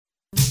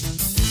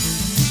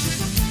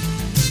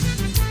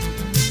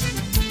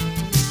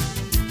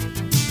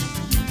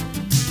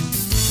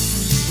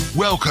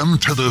Welcome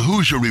to the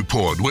Hoosier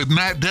Report with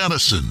Matt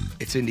Dennison.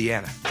 It's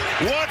Indiana.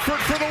 Watford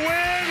for the win!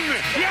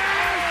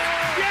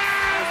 Yes!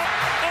 Yes!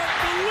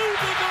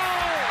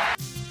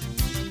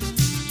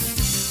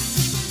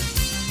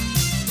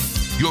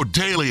 Unbelievable! Your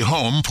daily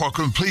home for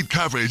complete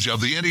coverage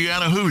of the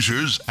Indiana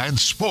Hoosiers and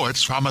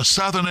sports from a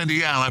Southern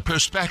Indiana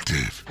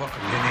perspective.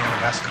 Welcome to Indiana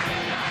basketball.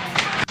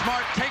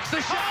 Smart takes the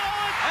shot,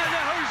 and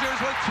the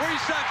Hoosiers with 3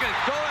 seconds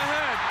go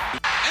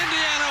ahead.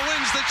 Indiana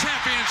wins the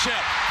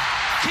championship.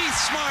 Keith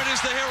Smart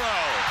is the hero.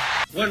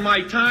 When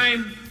my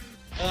time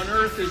on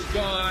earth is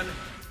gone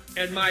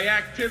and my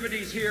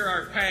activities here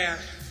are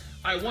past,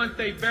 I want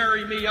they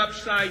bury me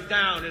upside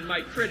down and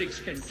my critics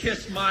can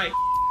kiss my...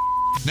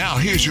 Now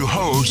here's your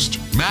host,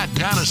 Matt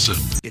Dennison.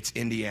 It's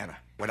Indiana,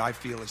 what I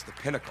feel is the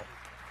pinnacle,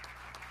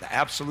 the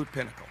absolute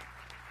pinnacle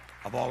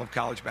of all of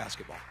college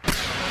basketball.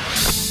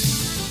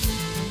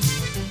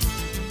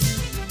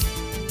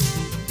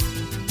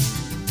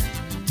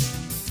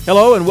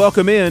 Hello and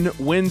welcome in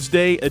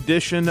Wednesday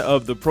edition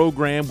of the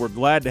program. We're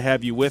glad to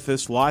have you with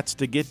us. Lots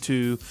to get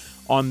to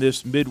on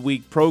this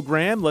midweek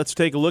program. Let's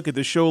take a look at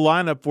the show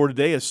lineup for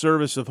today, a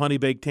service of Honey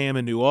Baked Ham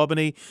in New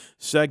Albany.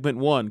 Segment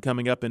 1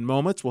 coming up in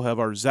moments. We'll have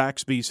our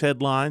Zaxby's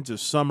headlines, a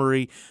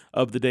summary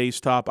of the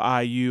day's top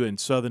IU and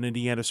Southern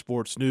Indiana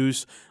sports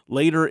news.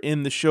 Later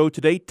in the show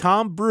today,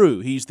 Tom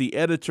Brew. He's the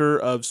editor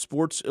of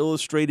Sports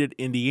Illustrated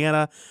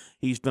Indiana.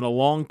 He's been a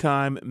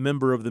longtime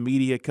member of the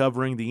media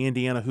covering the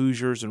Indiana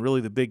Hoosiers and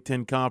really the Big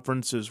Ten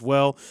Conference as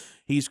well.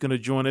 He's going to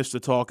join us to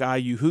talk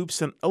IU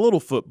hoops and a little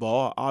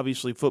football.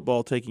 Obviously,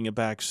 football taking a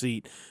back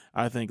seat,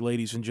 I think,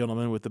 ladies and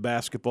gentlemen, with the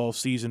basketball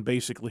season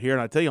basically here.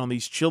 And I tell you, on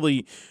these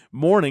chilly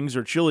mornings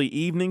or chilly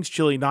evenings,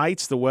 chilly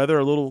nights, the weather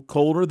a little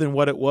colder than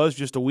what it was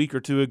just a week or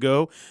two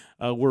ago.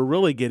 We're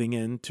really getting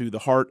into the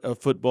heart of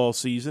football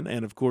season,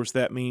 and, of course,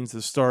 that means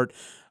the start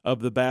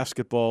of the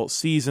basketball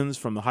seasons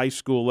from the high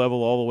school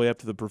level all the way up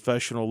to the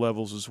professional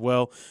levels as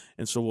well.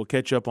 And so we'll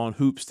catch up on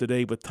hoops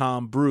today with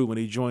Tom Brew when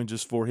he joins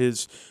us for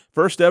his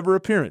first ever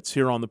appearance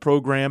here on the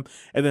program.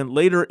 And then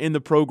later in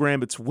the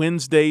program, it's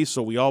Wednesday,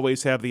 so we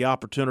always have the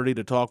opportunity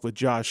to talk with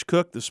Josh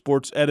Cook, the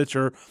sports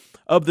editor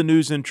of the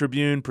News and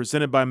Tribune,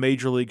 presented by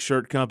Major League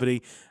Shirt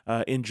Company.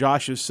 In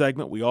Josh's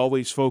segment, we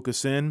always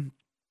focus in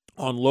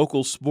on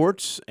local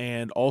sports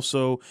and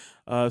also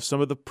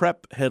some of the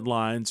prep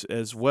headlines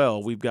as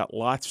well. We've got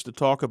lots to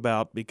talk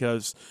about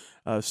because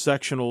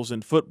sectionals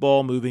in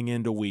football moving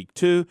into week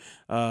 2.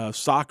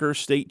 Soccer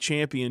state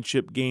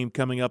championship game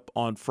coming up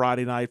on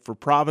Friday night for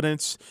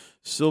Providence.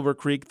 Silver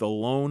Creek, the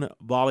lone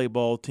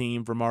volleyball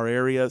team from our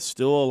area,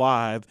 still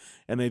alive,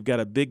 and they've got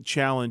a big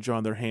challenge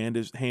on their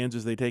hands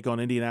as they take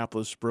on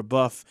Indianapolis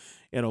Brebeuf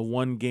in a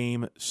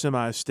 1-game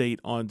semi-state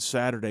on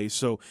Saturday.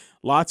 So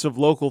lots of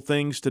local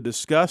things to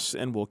discuss,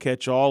 and we'll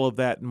catch all of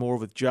that and more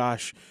with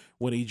Josh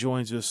when he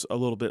joins us a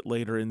little bit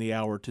later in the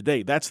hour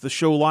today. That's the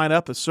show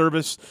lineup, a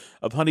service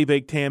of Honey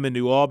Baked Ham in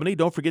New Albany.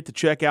 Don't forget to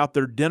check out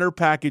their dinner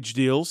package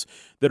deals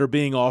that are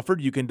being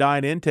offered. You can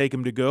dine in, take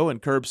them to go,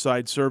 and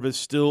curbside service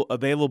still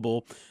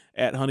available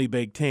at Honey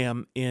Baked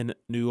Ham in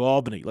New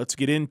Albany. Let's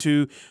get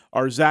into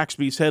our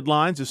Zaxby's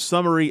headlines, a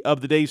summary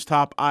of the day's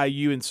top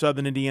IU and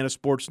Southern Indiana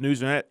sports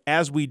news. And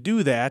as we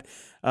do that,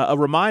 a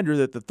reminder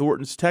that the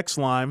Thornton's text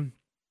line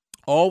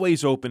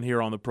always open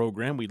here on the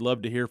program. We'd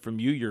love to hear from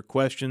you. Your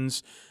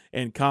questions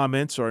and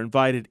comments are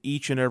invited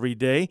each and every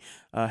day.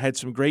 Had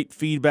some great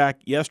feedback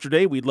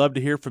yesterday. We'd love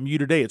to hear from you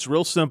today. It's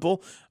real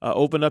simple.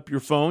 Open up your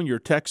phone, your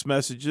text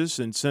messages,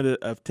 and send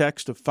a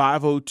text to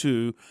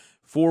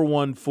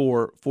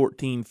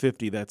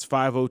 502-414-1450. That's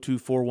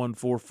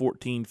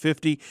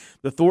 502-414-1450.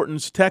 The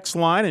Thornton's text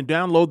line, and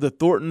download the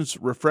Thornton's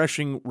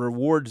Refreshing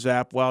Rewards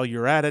app while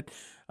you're at it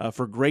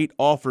for great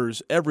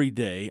offers every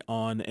day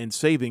and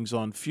savings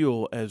on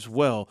fuel as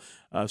well.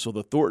 So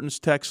the Thornton's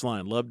text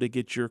line, love to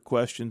get your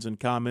questions and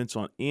comments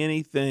on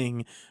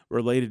anything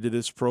related to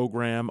this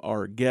program,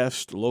 our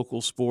guest,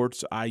 local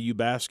sports, IU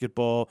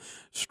basketball,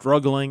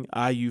 struggling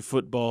IU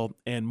football,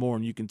 and more.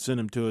 And you can send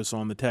them to us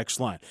on the text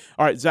line.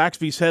 All right,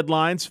 Zaxby's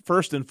headlines.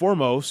 First and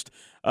foremost,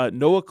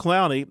 Noah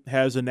Clowney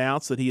has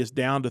announced that he is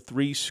down to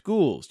 3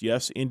 schools.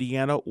 Yes,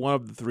 Indiana, one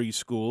of the 3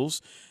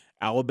 schools.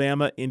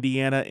 Alabama,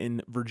 Indiana,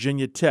 and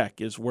Virginia Tech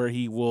is where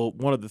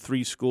one of the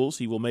 3 schools.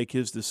 He will make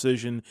his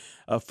decision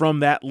from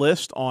that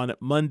list on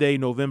Monday,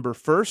 November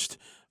 1st.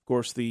 Of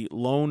course, the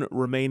lone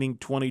remaining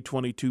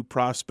 2022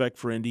 prospect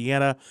for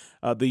Indiana.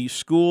 The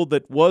school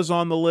that was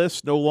on the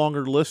list, no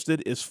longer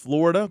listed, is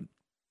Florida.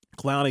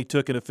 Clowney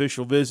took an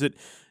official visit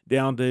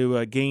down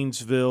to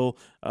Gainesville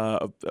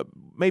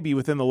maybe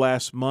within the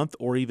last month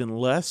or even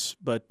less,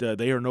 but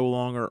they are no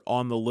longer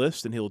on the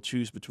list, and he'll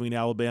choose between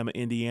Alabama,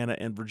 Indiana,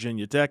 and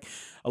Virginia Tech.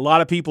 A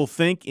lot of people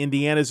think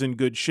Indiana's in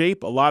good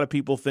shape. A lot of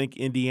people think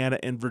Indiana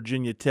and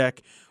Virginia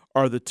Tech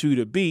are the 2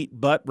 to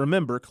beat. But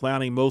remember,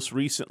 Clowney most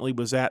recently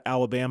was at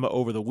Alabama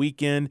over the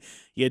weekend.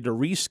 He had to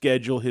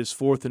reschedule his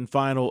 4th and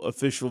final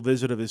official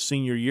visit of his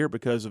senior year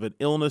because of an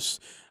illness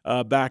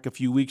back a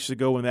few weeks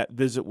ago when that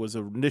visit was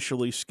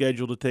initially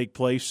scheduled to take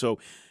place. So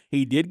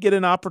He did get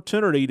an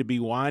opportunity to be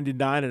wined and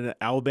dined at an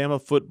Alabama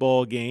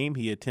football game.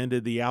 He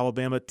attended the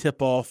Alabama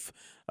tip-off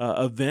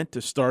event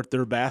to start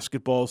their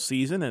basketball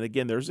season. And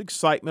again, there's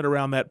excitement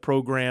around that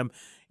program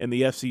in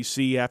the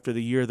SEC after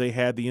the year they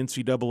had, the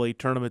NCAA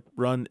tournament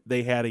run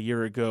they had a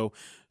year ago.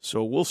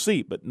 So we'll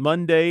see. But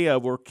Monday,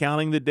 we're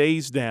counting the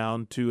days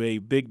down to a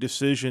big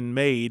decision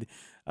made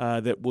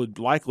that would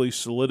likely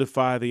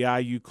solidify the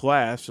IU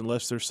class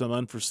unless there's some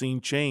unforeseen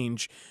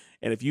change.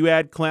 And if you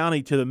add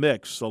Clowney to the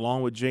mix,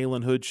 along with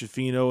Jalen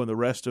Hood-Schifino and the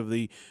rest of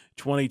the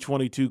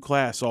 2022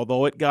 class,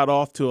 although it got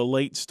off to a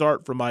late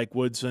start for Mike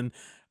Woodson,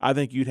 I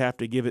think you'd have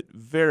to give it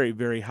very,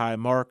 very high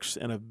marks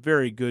and a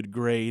very good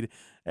grade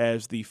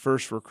as the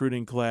first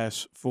recruiting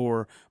class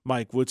for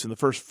Mike Woodson, the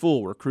first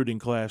full recruiting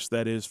class,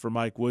 that is, for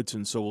Mike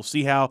Woodson. So we'll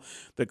see how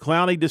the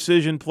Clowney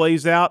decision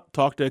plays out.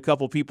 Talked to a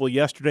couple people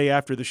yesterday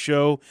after the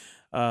show.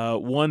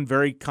 One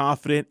very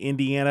confident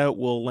Indiana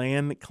will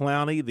land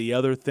Clowney. The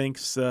other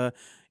thinks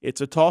it's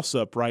a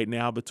toss-up right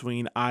now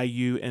between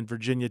IU and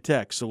Virginia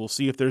Tech. So we'll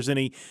see if there's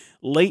any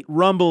late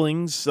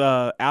rumblings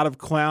out of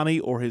Clowney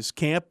or his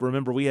camp.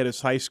 Remember, we had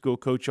his high school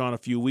coach on a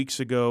few weeks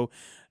ago,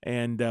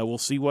 and we'll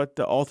see what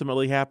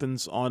ultimately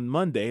happens on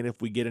Monday and if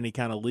we get any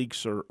kind of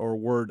leaks or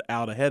word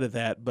out ahead of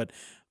that. But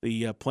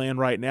the plan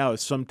right now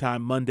is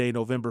sometime Monday,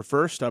 November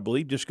 1st, I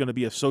believe, just going to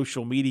be a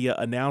social media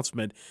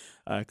announcement.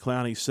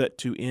 Clowney's set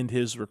to end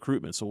his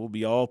recruitment, so we'll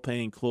be all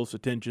paying close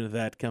attention to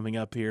that coming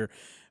up here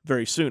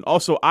very soon.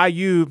 Also,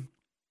 IU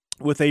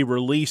with a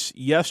release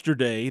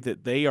yesterday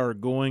that they are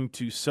going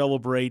to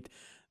celebrate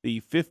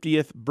the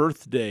 50th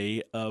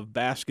birthday of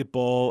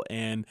basketball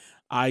and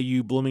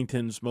IU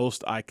Bloomington's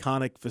most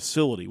iconic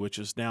facility, which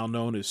is now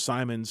known as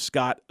Simon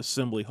Scott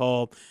Assembly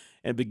Hall.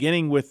 And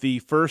beginning with the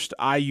first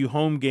IU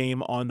home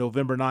game on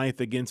November 9th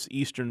against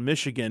Eastern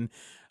Michigan,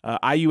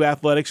 IU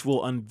Athletics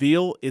will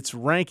unveil its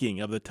ranking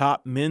of the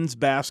top men's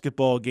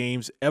basketball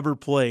games ever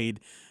played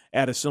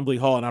at Assembly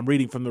Hall. And I'm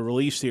reading from the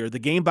release here. The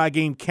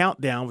game-by-game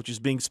countdown, which is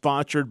being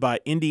sponsored by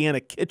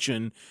Indiana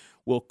Kitchen,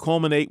 will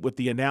culminate with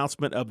the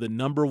announcement of the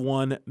number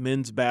one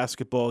men's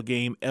basketball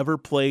game ever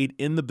played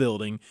in the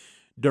building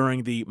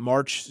during the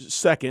March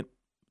 2nd,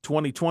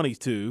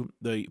 2022,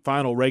 the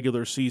final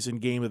regular season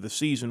game of the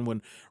season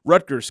when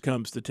Rutgers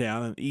comes to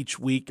town. And each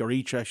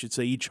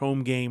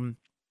home game,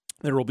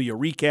 there will be a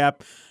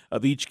recap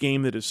of each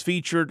game that is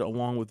featured,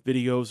 along with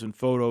videos and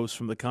photos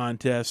from the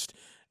contest.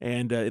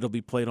 And it'll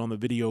be played on the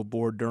video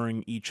board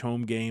during each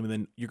home game. And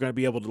then you're going to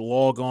be able to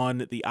log on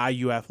to the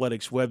IU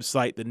Athletics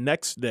website the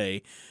next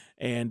day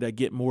and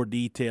get more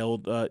details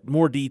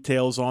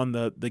on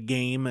the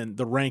game and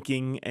the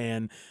ranking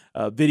and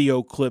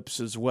video clips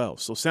as well.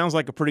 So sounds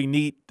like a pretty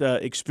neat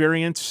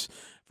experience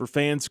for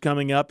fans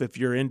coming up if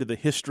you're into the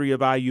history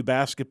of IU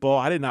basketball.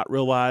 I did not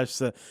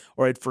realize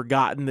or had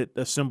forgotten that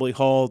Assembly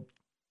Hall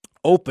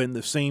opened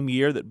the same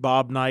year that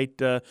Bob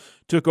Knight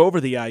took over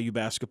the IU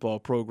basketball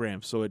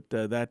program. So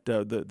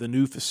the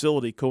new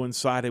facility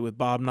coincided with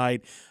Bob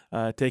Knight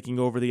taking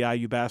over the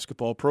IU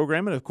basketball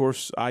program. And, of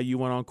course, IU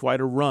went on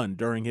quite a run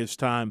during his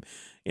time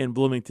in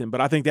Bloomington. But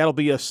I think that'll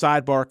be a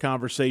sidebar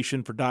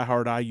conversation for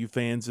diehard IU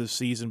fans this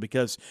season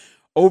because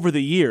over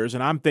the years,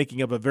 and I'm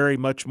thinking of a very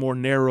much more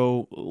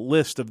narrow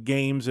list of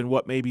games than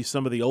what maybe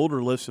some of the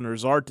older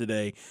listeners are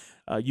today,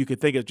 you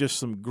could think of just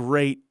some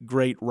great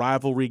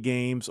rivalry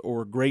games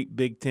or great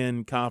Big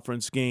Ten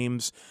conference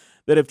games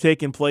that have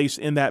taken place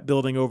in that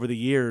building over the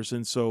years.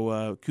 And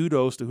so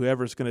kudos to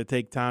whoever's going to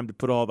take time to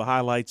put all the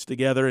highlights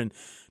together and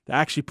to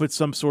actually put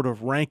some sort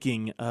of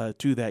ranking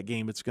to that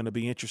game. It's going to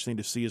be interesting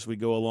to see as we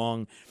go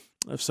along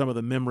of some of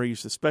the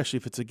memories, especially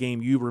if it's a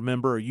game you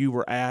remember or you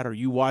were at or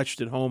you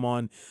watched at home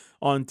on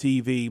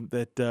TV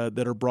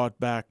that are brought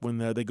back when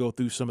they go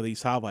through some of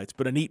these highlights.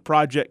 But a neat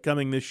project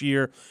coming this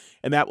year,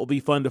 and that will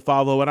be fun to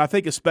follow. And I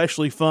think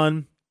especially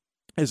fun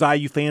as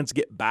IU fans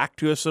get back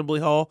to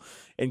Assembly Hall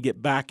and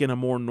get back in a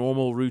more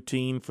normal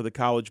routine for the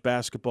college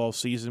basketball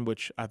season,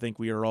 which I think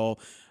we are all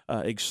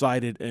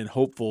excited and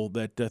hopeful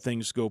that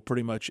things go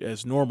pretty much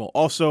as normal.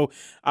 Also,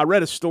 I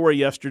read a story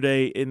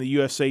yesterday in the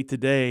USA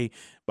Today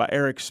by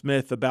Eric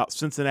Smith about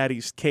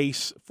Cincinnati's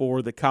case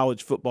for the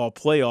college football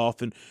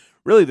playoff. And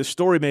really the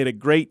story made a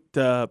great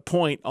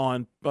point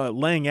on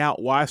laying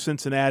out why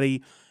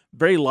Cincinnati,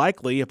 very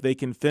likely, if they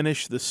can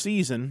finish the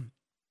season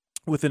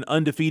with an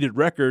undefeated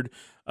record,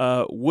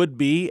 would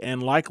be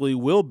and likely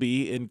will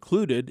be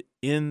included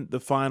in the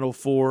Final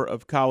Four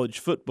of college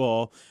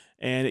football.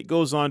 And it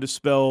goes on to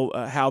spell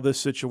how this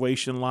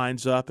situation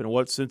lines up and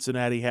what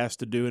Cincinnati has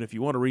to do. And if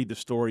you want to read the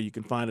story, you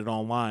can find it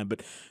online.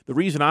 But the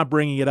reason I'm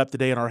bringing it up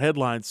today in our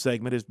headlines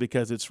segment is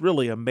because it's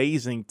really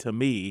amazing to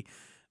me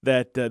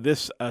that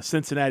this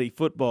Cincinnati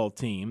football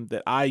team,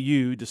 that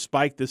IU,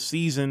 despite the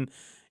season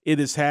it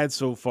has had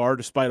so far,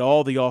 despite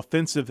all the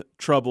offensive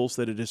troubles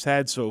that it has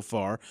had so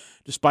far,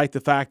 despite the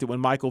fact that when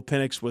Michael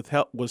Penix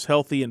was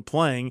healthy and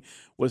playing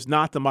was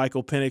not the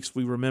Michael Penix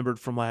we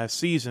remembered from last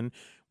season,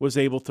 was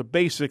able to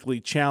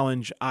basically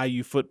challenge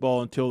IU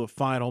football until the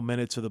final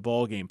minutes of the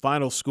ballgame.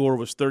 Final score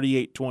was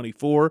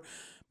 38-24,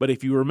 But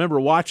if you remember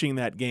watching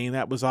that game,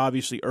 that was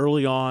obviously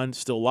early on,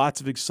 still lots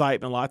of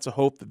excitement, lots of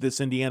hope that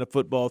this Indiana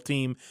football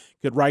team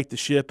could right the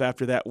ship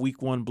after that Week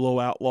 1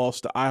 blowout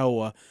loss to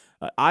Iowa.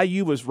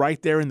 IU was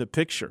right there in the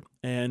picture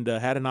and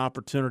had an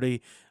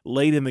opportunity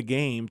late in the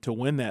game to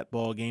win that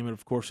ball game. And,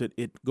 of course,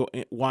 it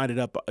winded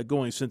up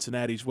going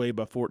Cincinnati's way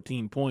by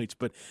 14 points.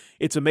 But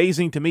it's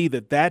amazing to me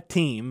that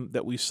team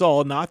that we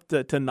saw, not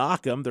to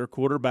knock them, their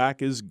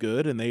quarterback is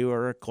good, and they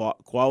are a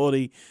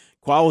quality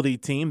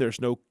team.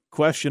 There's no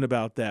question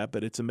about that.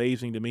 But it's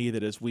amazing to me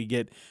that as we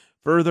get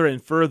further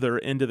and further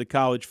into the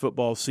college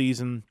football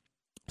season,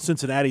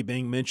 Cincinnati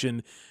being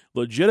mentioned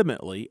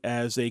legitimately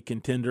as a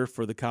contender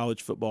for the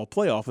college football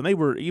playoff. And they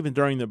were, even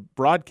during the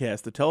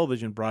broadcast, the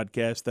television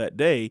broadcast that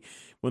day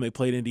when they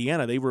played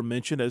Indiana, they were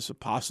mentioned as a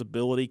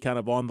possibility kind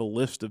of on the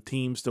list of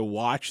teams to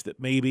watch, that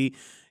maybe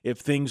if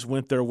things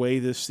went their way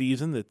this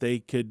season that they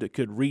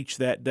could reach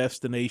that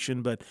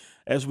destination. But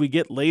as we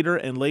get later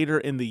and later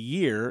in the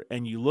year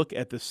and you look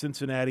at the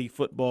Cincinnati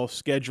football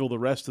schedule the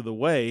rest of the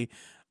way,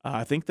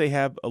 I think they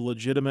have a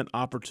legitimate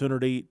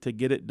opportunity to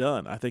get it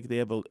done. I think they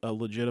have a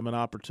legitimate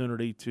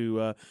opportunity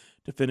to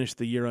finish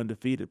the year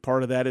undefeated.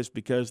 Part of that is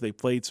because they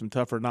played some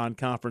tougher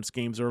non-conference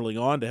games early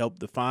on to help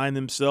define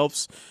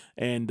themselves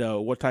and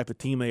what type of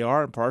team they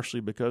are, and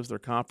partially because their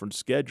conference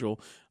schedule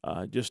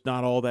just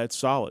not all that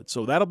solid.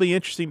 So that'll be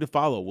interesting to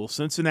follow. Will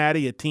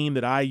Cincinnati, a team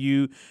that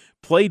IU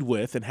played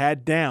with and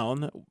had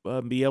down,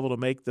 be able to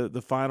make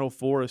the Final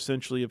Four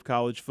essentially of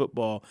college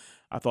football?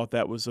 I thought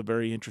that was a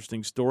very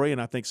interesting story,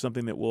 and I think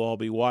something that we'll all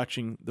be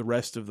watching the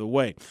rest of the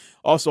way.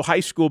 Also,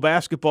 high school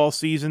basketball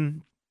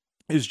season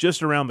is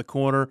just around the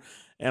corner,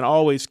 and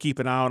always keep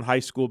an eye on high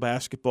school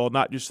basketball,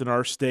 not just in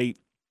our state,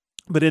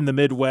 but in the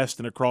Midwest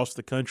and across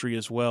the country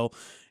as well.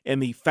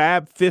 And the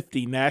Fab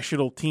 50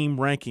 national team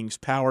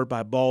rankings powered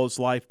by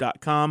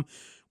ballslife.com,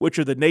 which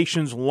are the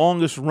nation's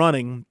longest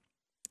running,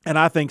 and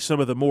I think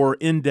some of the more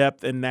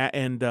in-depth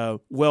and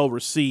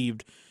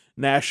well-received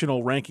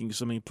national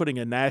rankings. I mean, putting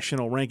a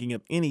national ranking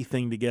of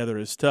anything together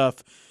is tough,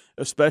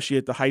 especially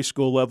at the high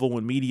school level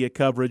when media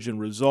coverage and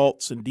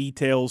results and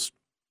details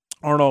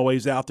aren't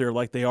always out there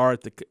like they are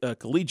at the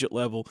collegiate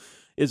level,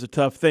 is a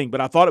tough thing.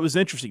 But I thought it was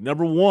interesting.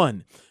 Number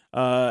one,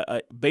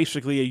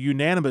 basically a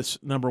unanimous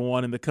number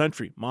one in the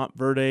country,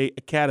 Montverde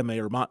Academy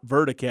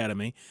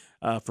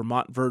from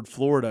Montverde,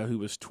 Florida, who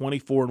was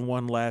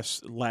 24-1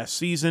 last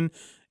season.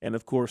 And,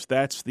 of course,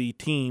 that's the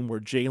team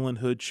where Jalen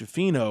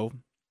Hood-Schifino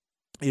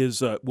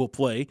will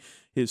play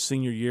his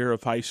senior year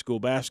of high school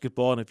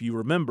basketball. And if you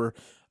remember,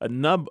 a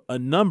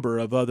number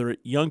of other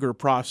younger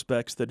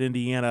prospects that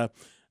Indiana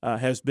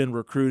has been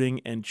recruiting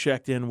and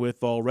checked in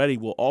with already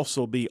will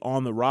also be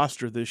on the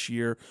roster this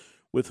year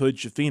with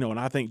Hood-Schifino. And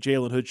I think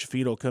Jalen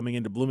Hood-Schifino coming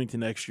into Bloomington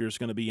next year is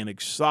going to be an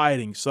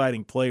exciting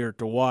player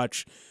to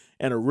watch,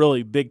 and a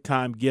really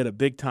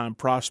big-time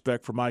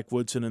prospect for Mike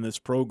Woodson in this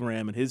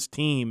program. And his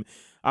team,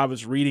 I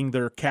was reading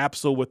their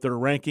capsule with their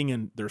ranking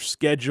and their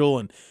schedule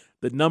and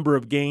the number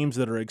of games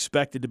that are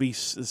expected to be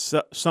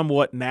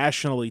somewhat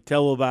nationally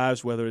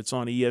televised, whether it's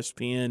on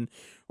ESPN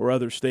or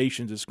other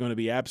stations. It's going to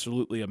be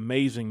absolutely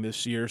amazing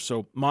this year.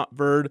 So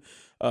Montverde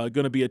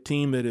going to be a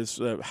team that is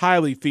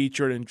highly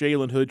featured, and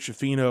Jalen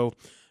Hood-Schifino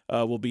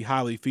will be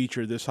highly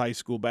featured this high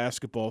school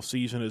basketball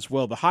season as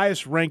well. The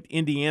highest-ranked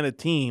Indiana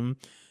team,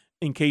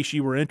 in case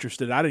you were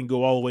interested, I didn't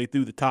go all the way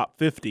through the top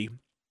 50,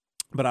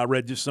 but I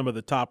read just some of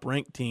the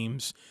top-ranked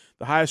teams.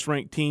 The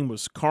highest-ranked team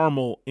was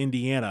Carmel,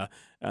 Indiana.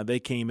 They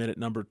came in at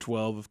number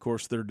 12. Of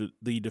course, they're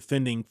the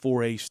defending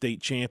 4A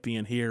state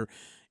champion here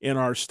in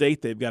our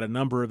state. They've got a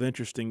number of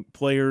interesting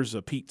players.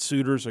 Pete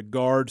Suiters, a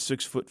guard,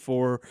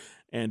 6'4",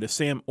 and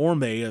Sam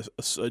Orme,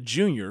 a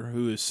junior,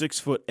 who is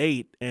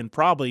 6'8", and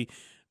probably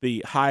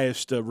the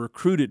highest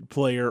recruited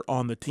player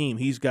on the team.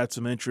 He's got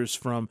some interest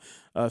from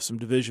some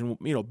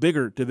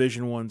bigger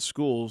Division I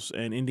schools,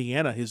 and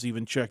Indiana has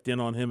even checked in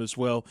on him as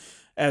well,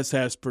 as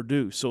has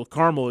Purdue. So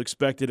Carmel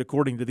expected,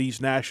 according to these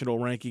national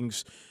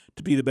rankings,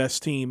 to be the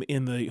best team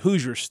in the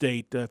Hoosier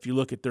State if you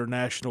look at their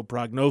national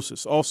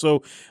prognosis.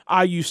 Also,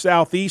 IU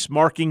Southeast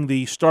marking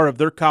the start of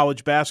their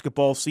college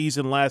basketball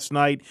season last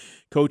night.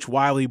 Coach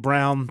Wiley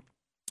Brown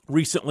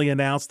recently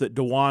announced that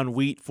DeJuan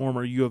Wheat,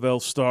 former U of L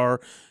star,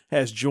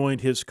 has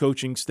joined his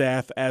coaching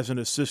staff as an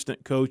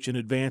assistant coach in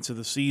advance of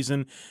the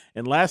season.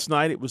 And last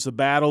night it was a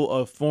battle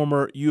of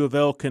former U of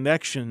L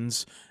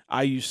connections,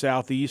 IU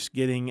Southeast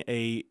getting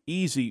a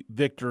easy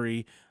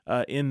victory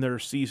in their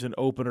season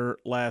opener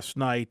last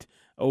night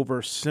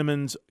over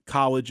Simmons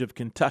College of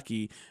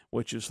Kentucky,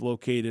 which is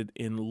located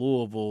in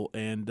Louisville,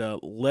 and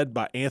led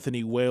by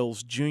Anthony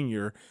Wales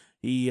Jr.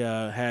 He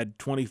had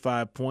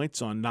 25 points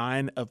on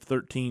 9 of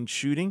 13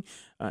 shooting.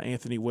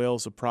 Anthony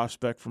Wales, a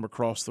prospect from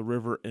across the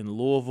river in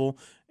Louisville,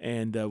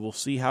 and we'll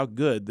see how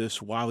good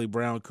this Wiley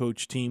Brown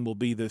coach team will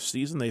be this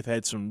season. They've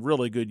had some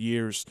really good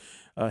years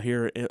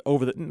here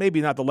over maybe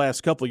not the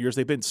last couple of years.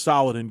 They've been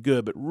solid and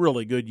good, but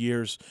really good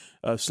years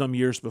some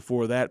years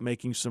before that,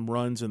 making some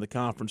runs in the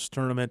conference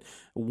tournament,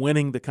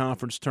 winning the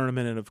conference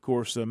tournament, and, of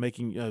course,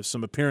 making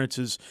some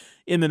appearances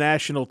in the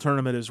national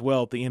tournament as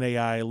well at the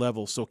NAIA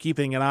level. So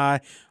keeping an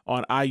eye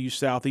on IU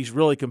Southeast,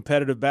 really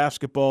competitive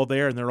basketball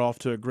there, and they're off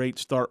to a great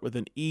start with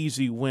an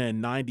easy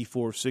win.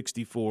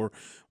 94-64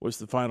 was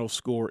the final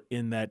score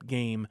in that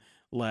game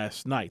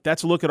last night.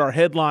 That's a look at our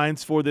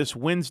headlines for this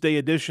Wednesday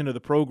edition of the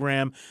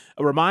program.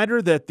 A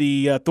reminder that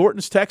the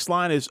Thornton's text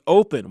line is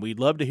open. We'd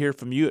love to hear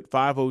from you at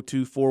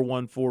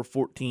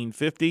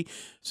 502-414-1450.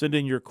 Send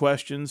in your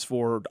questions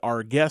for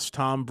our guests,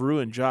 Tom Brew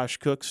and Josh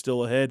Cook,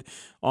 still ahead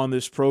on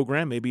this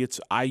program. Maybe it's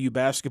IU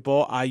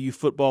basketball, IU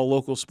football,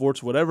 local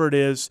sports, whatever it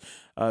is,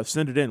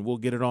 send it in. We'll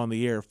get it on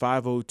the air,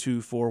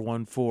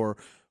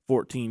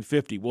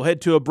 502-414-1450. We'll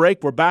head to a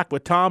break. We're back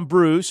with Tom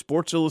Brew,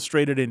 Sports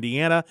Illustrated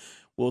Indiana.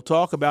 We'll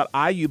talk about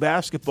IU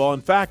basketball.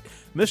 In fact,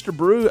 Mr.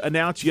 Brew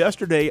announced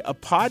yesterday a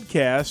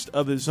podcast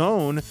of his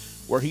own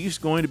where he's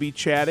going to be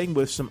chatting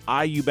with some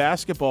IU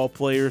basketball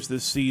players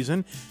this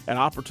season, and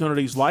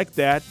opportunities like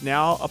that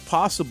now are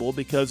possible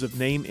because of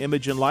name,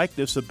 image, and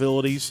likeness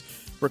abilities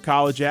for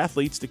college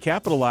athletes to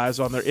capitalize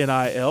on their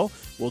NIL.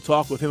 We'll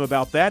talk with him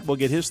about that. We'll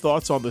get his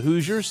thoughts on the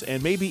Hoosiers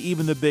and maybe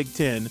even the Big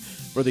Ten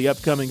for the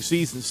upcoming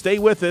season. Stay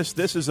with us.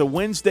 This is a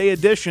Wednesday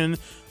edition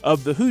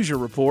of the Hoosier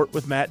Report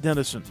with Matt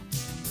Dennison.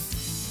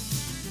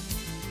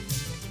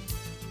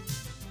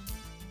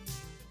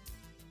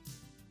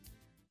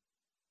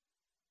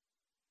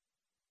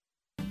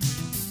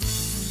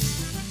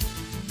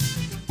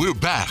 We're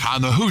back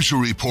on the Hoosier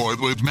Report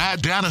with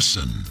Matt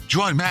Dennison.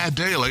 Join Matt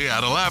daily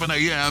at 11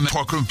 a.m.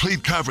 for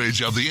complete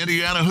coverage of the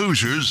Indiana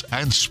Hoosiers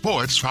and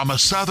sports from a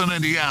Southern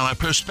Indiana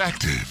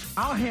perspective.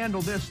 I'll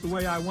handle this the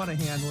way I want to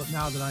handle it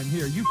now that I'm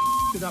here. You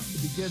it up to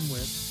begin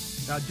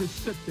with. Now just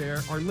sit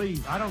there or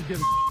leave. I don't give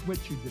a what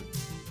you do.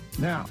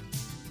 Now,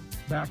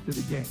 back to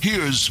the game.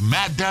 Here's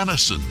Matt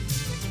Dennison.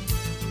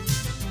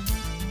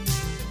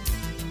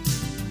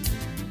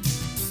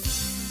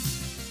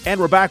 And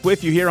we're back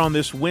with you here on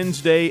this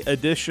Wednesday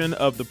edition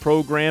of the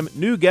program.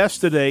 New guest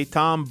today,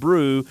 Tom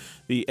Brew,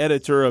 the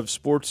editor of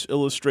Sports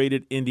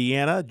Illustrated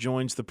Indiana,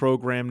 joins the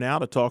program now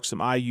to talk some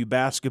IU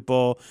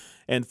basketball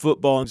and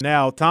football.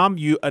 Now, Tom,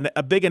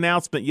 a big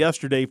announcement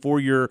yesterday for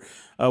your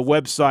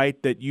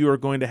website that you are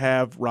going to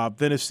have Rob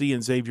Fennessy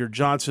and Xavier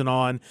Johnson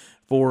on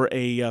for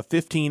a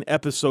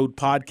 15-episode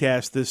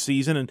podcast this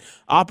season, and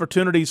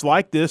opportunities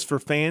like this for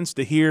fans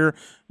to hear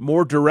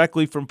more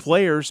directly from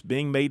players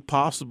being made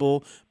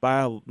possible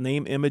by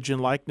name, image,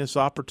 and likeness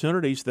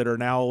opportunities that are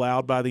now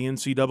allowed by the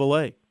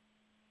NCAA.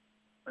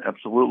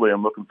 Absolutely.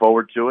 I'm looking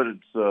forward to it.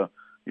 It's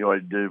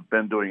I've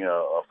been doing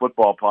a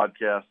football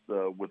podcast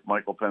with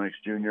Michael Penix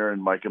Jr.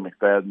 and Micah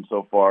McFadden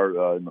so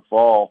far in the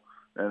fall,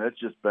 and it's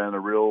just been a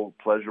real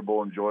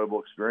pleasurable,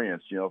 enjoyable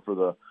experience, for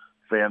the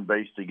fan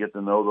base to get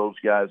to know those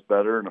guys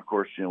better. And of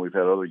course, we've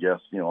had other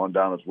guests, on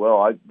down as well.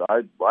 I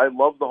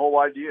love the whole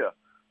idea.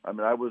 I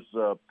mean, I was,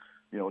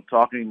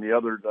 talking the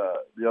other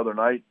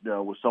night,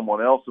 with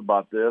someone else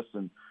about this,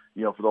 and,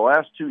 for the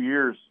last 2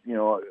 years,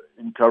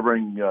 in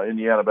covering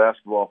Indiana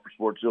basketball for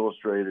Sports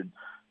Illustrated,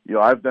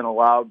 I've been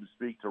allowed to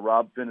speak to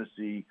Rob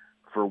Fennessy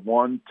for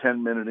 1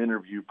 10-minute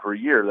interview per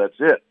year. That's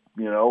it,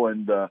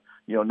 and,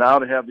 now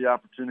to have the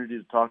opportunity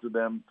to talk to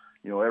them,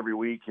 every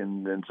week,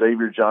 and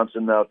Xavier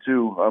Johnson now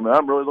too. I mean,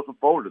 I'm really looking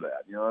forward to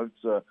that.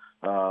 It's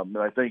and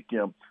I think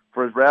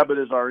for as rabid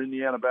as our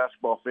Indiana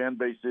basketball fan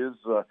base is,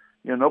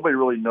 nobody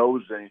really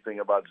knows anything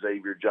about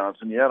Xavier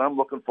Johnson yet. I'm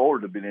looking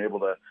forward to being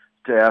able to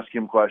ask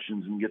him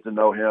questions and get to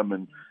know him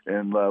and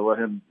let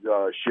him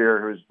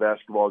share his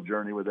basketball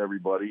journey with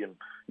everybody. And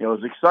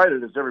as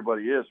excited as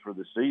everybody is for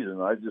the season,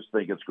 I just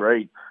think it's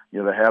great,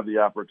 to have the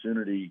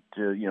opportunity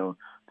to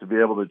be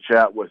able to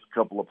chat with a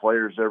couple of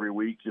players every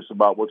week just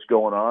about what's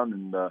going on,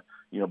 and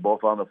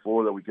both on the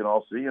floor that we can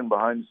all see and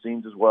behind the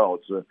scenes as well.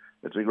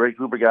 It's a great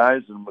group of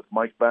guys, and with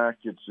Mike back,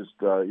 it's just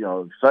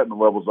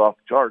excitement levels off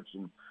the charts,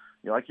 and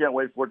I can't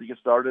wait for it to get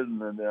started,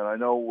 and I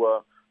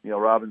know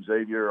Rob and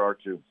Xavier are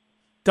too.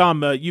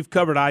 Tom, you've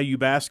covered IU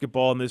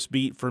basketball in this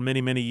beat for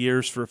many, many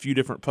years for a few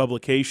different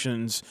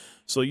publications,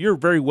 so you're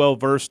very well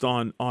versed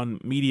on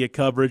media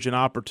coverage and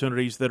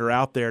opportunities that are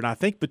out there. And I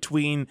think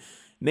between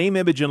name,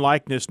 image, and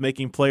likeness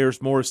making players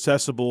more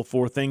accessible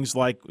for things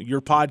like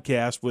your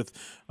podcast with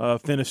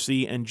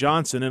Fennessy and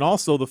Johnson, and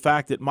also the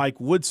fact that Mike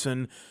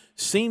Woodson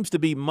seems to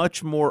be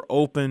much more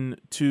open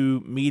to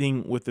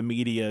meeting with the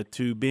media,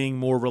 to being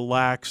more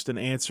relaxed and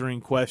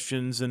answering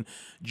questions and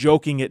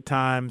joking at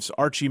times.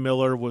 Archie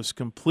Miller was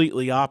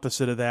completely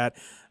opposite of that.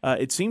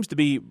 It seems to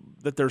be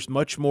that there's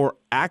much more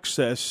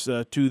access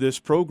to this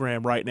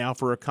program right now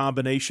for a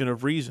combination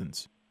of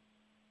reasons.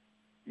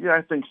 Yeah,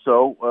 I think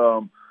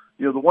so.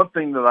 The one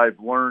thing that I've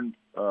learned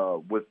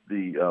with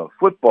the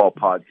football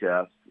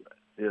podcast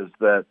is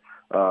that,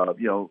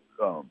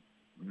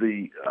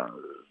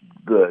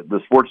 the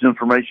sports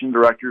information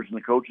directors and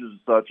the coaches and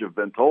such have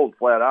been told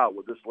flat out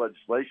with this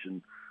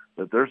legislation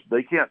that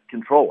they can't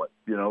control it,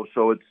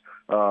 so it's,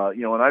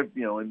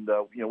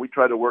 and we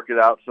try to work it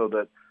out so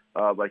that,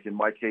 like in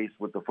my case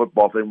with the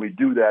football thing, we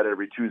do that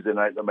every Tuesday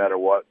night no matter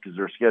what, because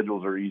their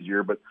schedules are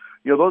easier. But,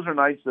 those are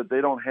nights that they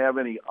don't have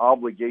any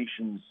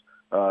obligations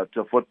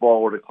to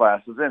football or to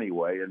classes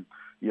anyway. And,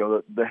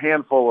 the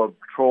handful of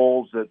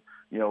trolls that,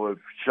 have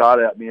shot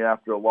at me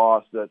after a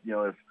loss that,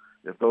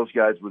 if those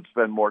guys would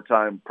spend more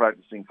time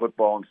practicing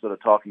football instead of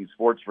talking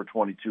sports for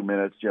 22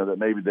 minutes, that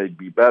maybe they'd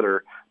be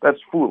better. That's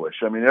foolish.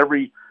 I mean,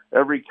 every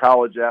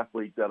college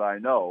athlete that I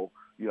know,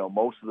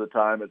 most of the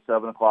time at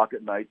 7 o'clock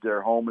at night,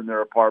 they're home in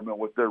their apartment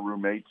with their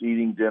roommates,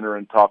 eating dinner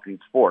and talking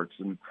sports.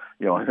 And,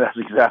 and that's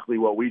exactly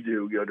what we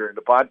do, during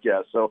the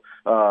podcast. So,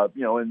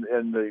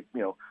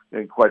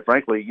 and quite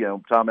frankly,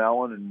 Tom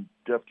Allen and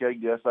Jeff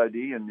Keg, the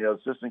SID, and the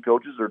assistant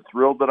coaches are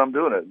thrilled that I'm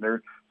doing it. And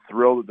they're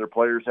thrilled that their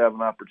players have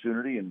an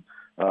opportunity. And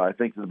I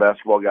think the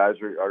basketball guys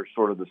are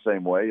sort of the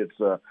same way.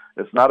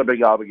 It's not a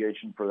big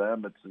obligation for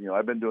them. It's,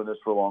 I've been doing this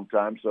for a long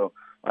time, so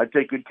I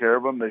take good care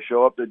of them. They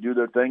show up, they do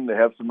their thing, they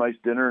have some nice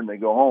dinner, and they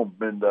go home.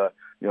 And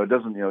it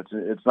doesn't,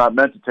 it's not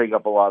meant to take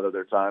up a lot of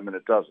their time, and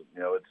it doesn't.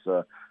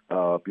 It's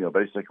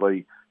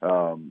basically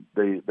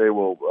they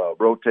will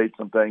rotate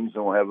some things,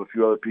 and we'll have a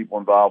few other people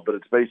involved. But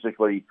it's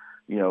basically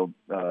 10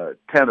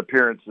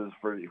 appearances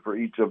for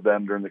each of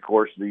them during the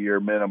course of the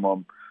year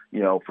minimum.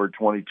 For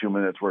 22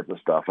 minutes worth of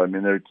stuff. I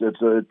mean, it's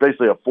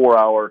basically a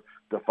 4-hour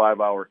to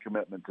 5-hour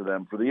commitment to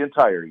them for the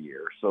entire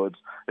year. So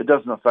it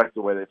doesn't affect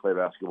the way they play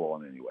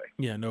basketball in any way.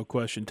 Yeah, no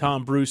question.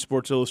 Tom Bruce,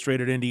 Sports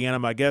Illustrated Indiana,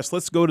 my guest.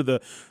 Let's go to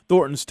the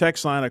Thornton's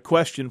text line. A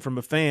question from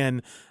a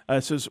fan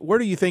says, where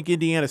do you think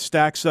Indiana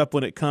stacks up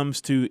when it comes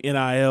to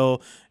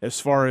NIL as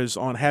far as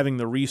on having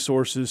the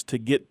resources to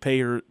get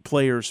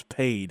players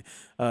paid?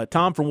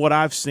 Tom, from what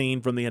I've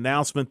seen from the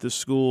announcement the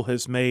school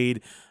has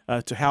made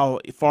to how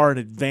far in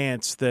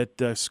advance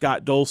that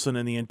Scott Dolson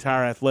and the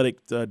entire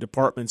athletic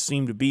department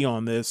seem to be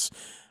on this,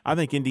 I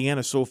think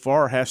Indiana so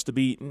far has to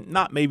be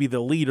not maybe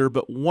the leader,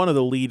 but one of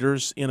the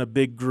leaders in a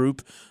big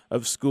group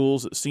of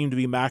schools that seem to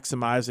be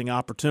maximizing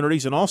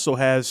opportunities, and also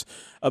has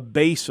a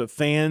base of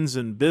fans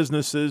and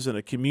businesses and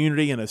a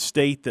community and a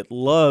state that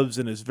loves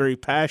and is very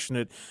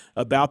passionate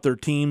about their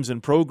teams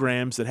and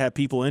programs that have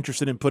people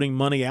interested in putting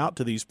money out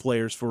to these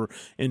players for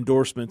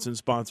endorsements and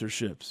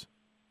sponsorships.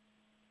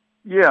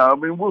 Yeah, I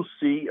mean, we'll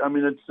see. I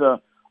mean,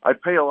 it's I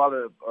pay a lot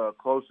of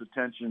close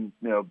attention,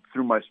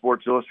 through my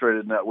Sports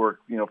Illustrated network,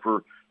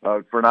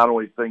 for not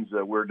only things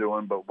that we're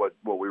doing, but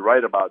what we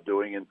write about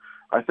doing. And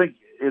I think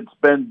it's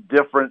been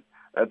different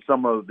at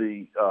some of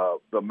the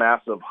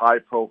massive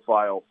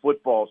high-profile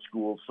football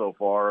schools so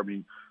far. I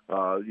mean,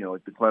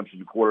 like the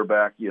Clemson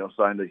quarterback,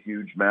 signed a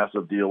huge,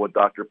 massive deal with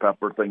Dr.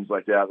 Pepper, things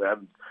like that.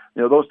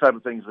 Those type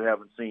of things we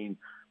haven't seen.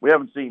 We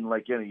haven't seen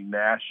like any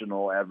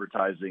national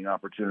advertising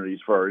opportunities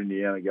for our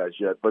Indiana guys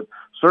yet. But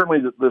certainly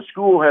the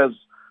school has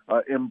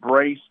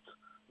embraced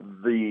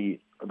the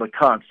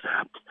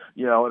concept,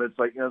 and it's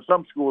like,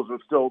 some schools are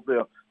still,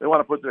 they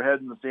want to put their head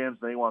in the sands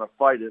and they want to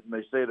fight it, and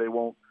they say they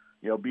won't,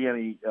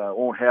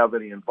 won't have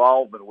any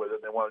involvement with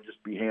it. They want to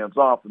just be hands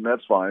off, and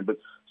that's fine. But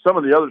some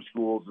of the other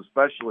schools,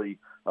 especially,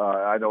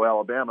 I know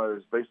Alabama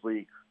has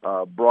basically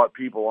brought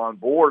people on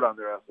board on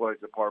their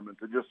athletic department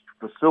to just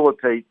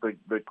facilitate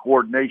the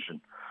coordination,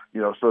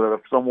 so that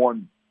if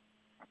someone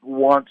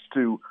wants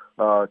to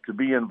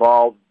be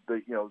involved,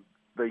 they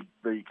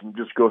can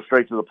just go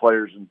straight to the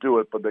players and do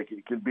it, but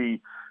it can be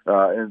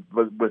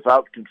but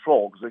without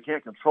control, because they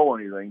can't control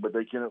anything, but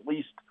they can at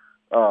least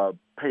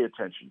pay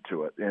attention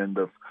to it. And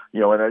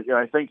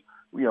I think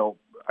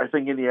I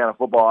think Indiana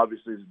football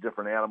obviously is a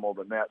different animal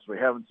than that, so we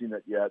haven't seen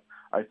it yet.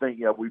 I think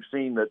we've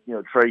seen that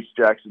Trace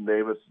Jackson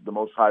Davis, the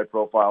most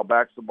high-profile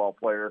basketball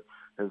player,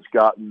 has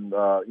gotten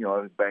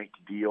a bank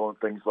deal and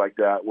things like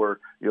that, where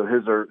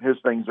his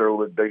things are a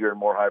little bit bigger and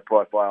more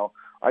high-profile.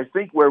 I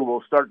think where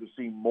we'll start to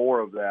see more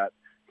of that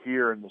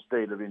here in the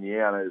state of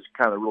Indiana is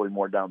kind of really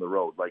more down the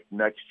road, like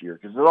next year,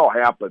 because it all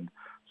happened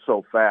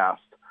so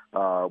fast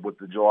with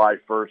the July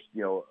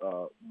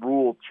 1st,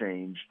 rule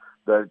change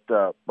that,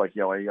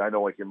 I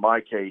know, like in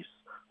my case,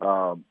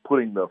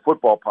 putting the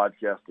football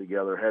podcast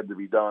together had to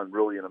be done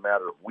really in a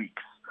matter of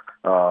weeks,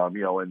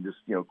 and just,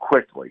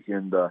 quickly.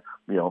 And,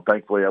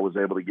 thankfully I was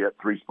able to get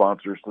 3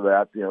 sponsors to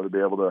that, to be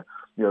able to,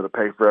 to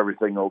pay for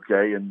everything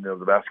okay. And,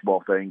 the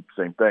basketball thing,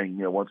 same thing.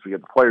 Once we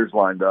get the players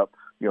lined up,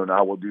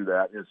 now we'll do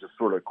that. It's just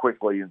sort of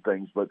quickly and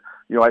things. But,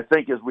 I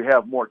think as we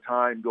have more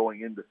time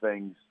going into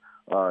things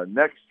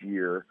next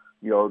year,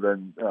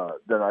 then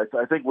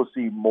I think we'll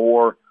see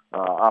more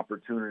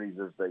opportunities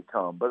as they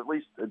come. But at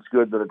least it's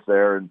good that it's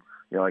there. And,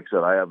 like I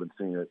said, I haven't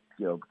seen it,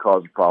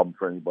 cause a problem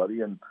for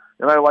anybody. And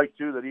I like,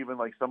 too, that even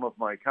like some of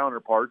my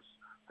counterparts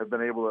have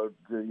been able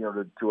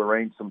to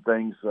arrange some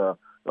things.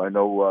 I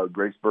know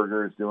Grace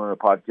Berger is doing a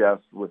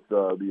podcast with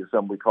the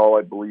Assembly Call,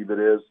 I believe it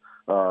is.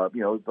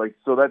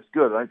 So that's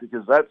good. I think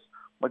because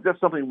that's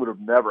something that would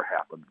have never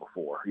happened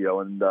before.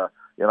 And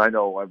I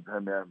know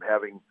I'm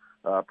having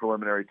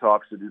preliminary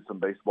talks to do some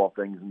baseball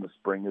things in the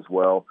spring as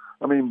well.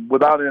 I mean,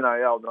 without NIL,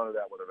 none of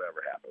that would have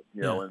ever happened.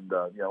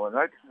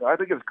 And I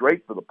think it's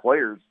great for the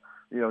players,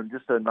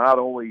 just to not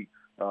only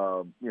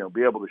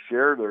be able to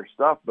share their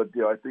stuff, but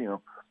I think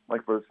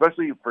like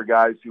especially for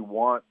guys who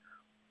want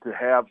to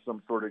have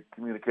some sort of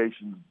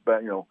communications,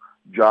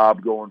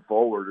 job going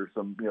forward or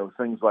some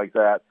things like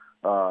that.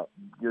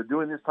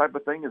 Doing this type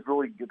of thing it's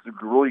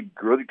a really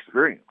good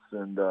experience,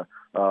 and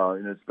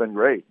it's been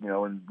great.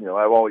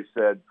 I've always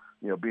said,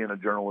 being a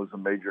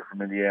journalism major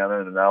from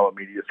Indiana and now a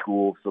media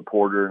school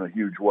supporter in a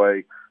huge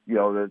way,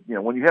 that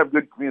when you have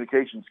good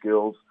communication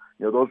skills,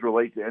 those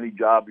relate to any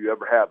job you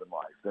ever have in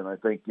life. And I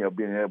think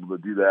being able to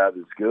do that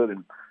is good.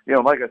 And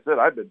like I said,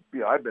 I've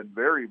been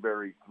very,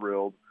 very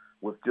thrilled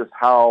with just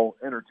how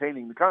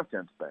entertaining the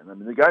content's been. I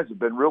mean, the guys have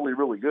been really,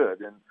 really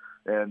good.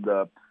 And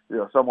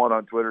someone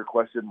on Twitter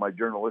questioned my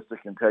journalistic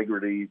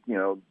integrity,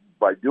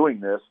 by doing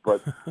this.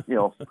 But,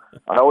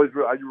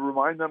 I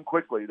remind them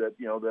quickly that,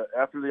 that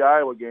after the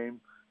Iowa game,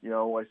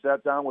 I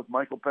sat down with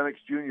Michael Penix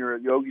Jr.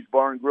 at Yogi's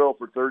Bar and Grill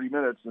for 30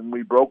 minutes, and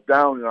we broke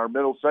down in our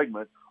middle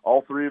segment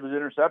all three of his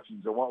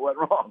interceptions and what went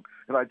wrong.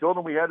 And I told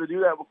him we had to do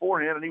that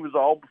beforehand, and he was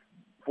all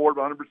for it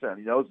 100%.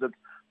 He knows that's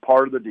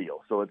part of the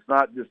deal. So it's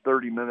not just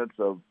 30 minutes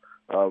of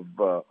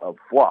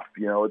fluff.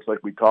 It's like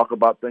we talk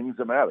about things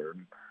that matter.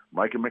 And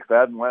Micah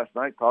McFadden last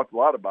night talked a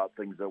lot about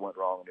things that went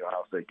wrong in the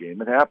Ohio State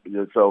game. It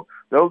happened. So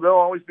they'll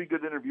always be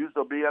good interviews.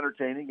 They'll be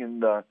entertaining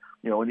and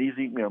and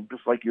easy.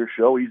 Just like your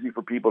show, easy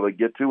for people to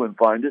get to and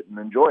find it and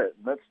enjoy it.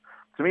 And that's,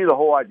 to me, the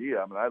whole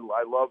idea. I mean,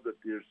 I love that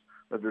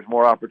there's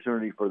more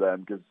opportunity for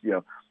them because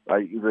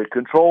the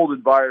controlled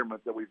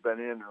environment that we've been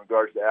in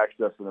regards to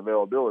access and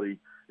availability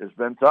has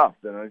been tough.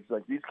 And it's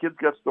like these kids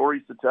got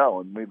stories to tell,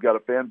 and we've got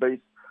a fan base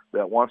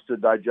that wants to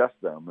digest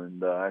them,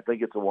 and I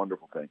think it's a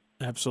wonderful thing.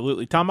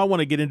 Absolutely. Tom, I want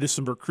to get into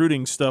some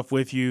recruiting stuff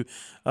with you.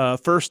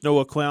 First,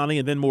 Noah Clowney,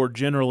 and then more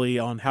generally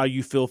on how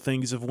you feel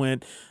things have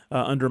went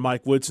under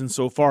Mike Woodson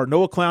so far.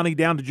 Noah Clowney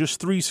down to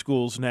just 3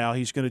 schools now.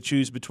 He's going to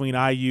choose between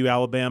IU,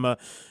 Alabama,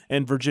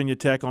 and Virginia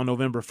Tech on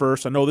November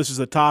 1st. I know this is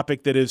a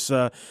topic that has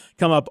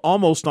come up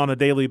almost on a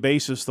daily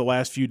basis the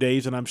last few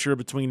days, and I'm sure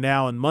between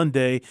now and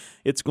Monday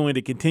it's going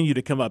to continue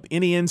to come up.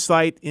 Any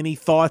insight, any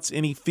thoughts,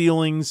 any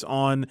feelings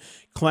on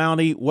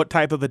Clowney, what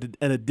type of an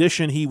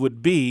addition he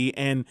would be,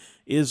 and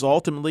is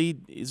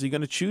he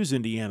going to choose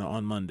Indiana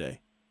on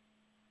Monday?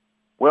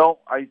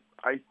 Well, I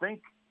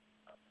think,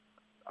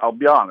 I'll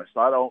be honest,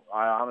 I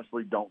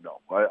honestly don't know.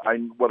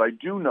 What I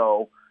do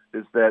know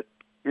is that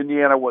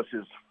Indiana was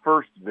his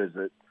first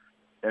visit,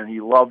 and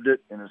he loved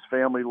it, and his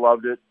family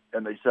loved it,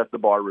 and they set the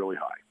bar really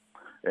high.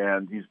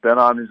 And he's been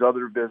on his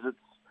other visits,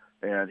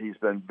 and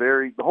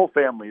the whole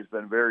family has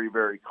been very,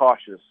 very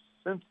cautious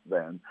since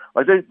then.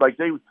 Like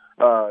they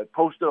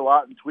posted a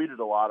lot and tweeted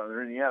a lot on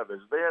their Indiana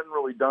visits. They hadn't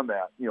really done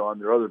that, on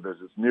their other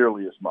visits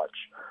nearly as much.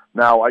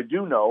 Now, I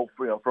do know,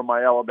 from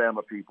my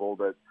Alabama people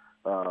that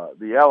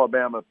the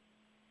Alabama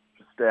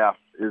staff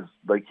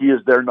he is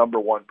their number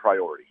one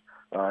priority.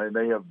 And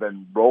they have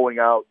been rolling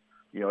out,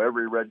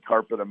 every red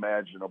carpet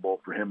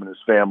imaginable for him and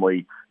his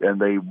family,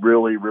 and they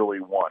really, really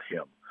want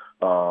him.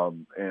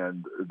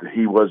 And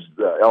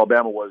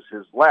Alabama was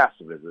his last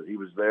visit. He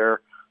was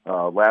there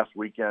last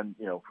weekend,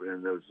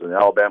 and there was an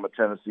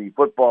Alabama-Tennessee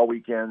football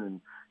weekend,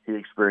 and he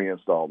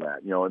experienced all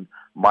that, and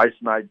my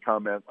snide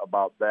comment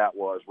about that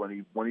was when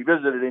he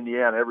visited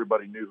Indiana,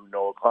 everybody knew who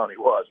Noah Clowney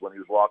was when he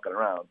was walking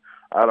around.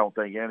 I don't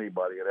think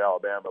anybody at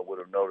Alabama would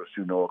have noticed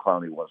who Noah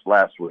Clowney was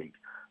last week.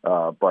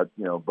 But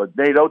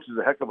Nate Oates is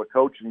a heck of a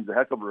coach, and he's a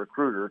heck of a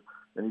recruiter,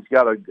 and he's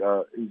got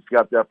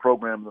that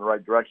program in the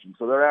right direction.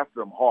 So they're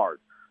after him hard.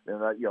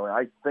 And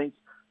I think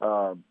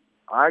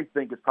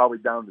it's probably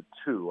down to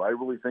 2. I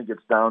really think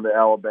it's down to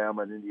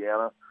Alabama and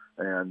Indiana.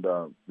 And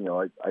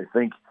I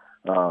think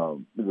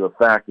the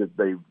fact that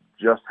they've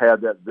just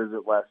had that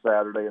visit last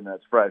Saturday, and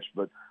that's fresh.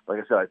 But like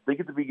I said, I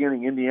think at the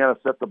beginning Indiana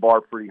set the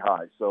bar pretty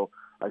high. So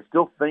I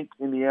still think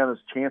Indiana's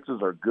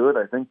chances are good.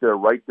 I think they're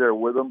right there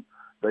with them.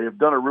 They have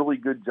done a really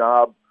good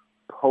job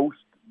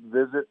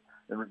post-visit,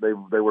 and they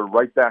were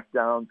right back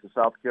down to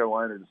South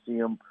Carolina to see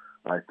him.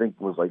 I think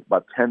it was like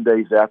about 10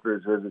 days after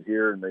his visit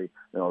here, and they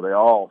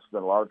all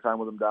spent a lot of time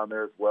with him down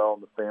there as well,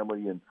 and the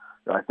family. And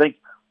I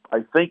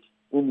think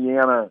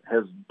Indiana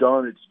has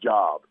done its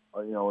job.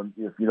 And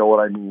if you know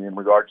what I mean in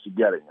regards to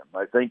getting him.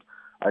 I think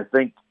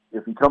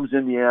if he comes to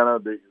Indiana,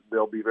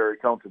 they'll be very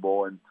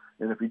comfortable. And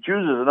if he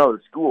chooses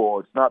another school,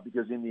 it's not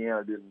because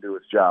Indiana didn't do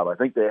its job. I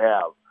think they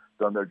have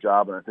done their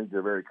job, and I think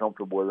they're very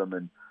comfortable with him.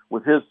 And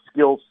with his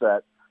skill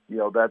set,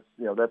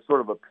 that's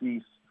sort of a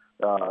piece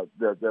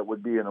that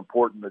would be an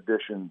important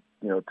addition,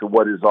 to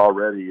what is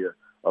already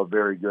a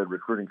very good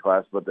recruiting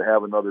class. But to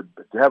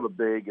have a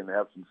big and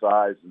have some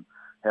size and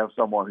have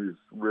someone who's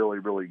really,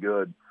 really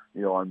good,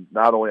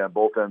 not only on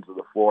both ends of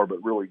the floor,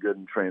 but really good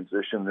in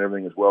transition and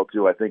everything as well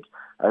too. I think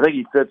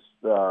he fits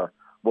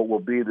what will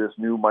be this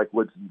new Mike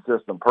Woodson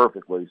system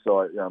perfectly. So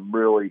I'm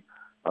really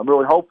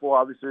hopeful,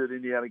 obviously, that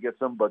Indiana gets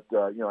them, but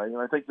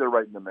I think they're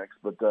right in the mix.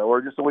 But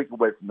we're just a week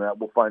away from that.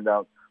 We'll find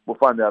out we'll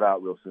find that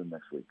out real soon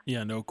next week.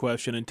 Yeah, no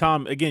question. And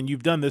Tom, again,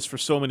 you've done this for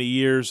so many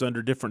years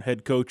under different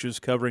head coaches,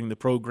 covering the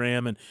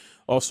program and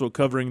also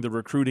covering the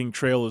recruiting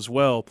trail as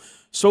well.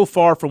 So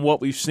far from what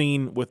we've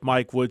seen with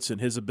Mike Woodson,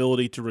 his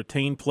ability to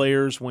retain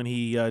players when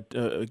he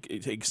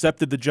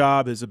accepted the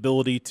job, his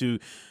ability to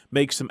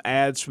make some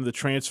ads from the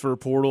transfer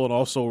portal, and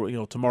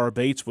also, Tamara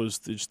Bates was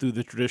through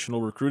the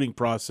traditional recruiting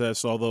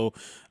process, although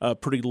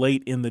pretty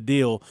late in the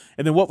deal.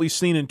 And then what we've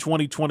seen in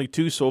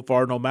 2022 so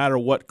far, no matter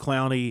what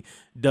Clowney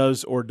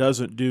does or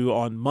doesn't do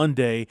on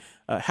Monday,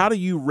 how do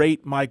you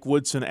rate Mike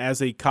Woodson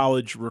as a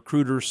college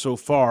recruiter so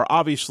far?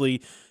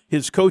 Obviously,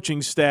 his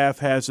coaching staff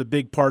has a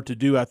big part to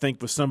do, I think,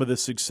 with some of the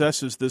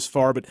successes this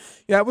far. But,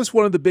 that was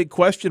one of the big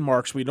question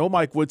marks. We know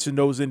Mike Woodson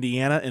knows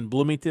Indiana and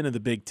Bloomington and the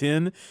Big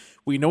Ten.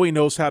 We know he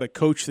knows how to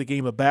coach the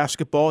game of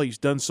basketball. He's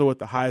done so at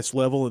the highest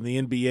level in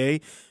the NBA,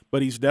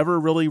 but he's never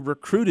really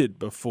recruited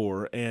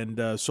before.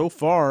 And so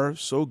far,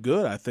 so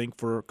good, I think,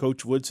 for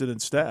Coach Woodson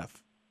and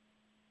staff.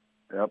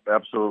 Yep,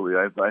 absolutely.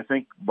 I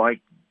think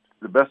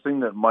the best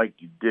thing that Mike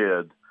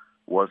did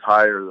was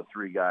hire the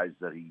three guys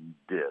that he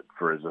did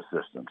for his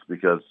assistants,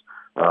 because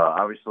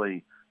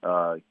obviously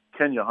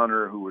Kenya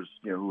Hunter, who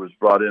was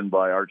brought in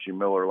by Archie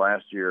Miller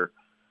last year,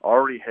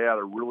 already had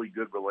a really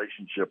good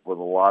relationship with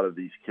a lot of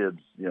these kids,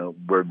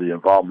 where the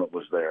involvement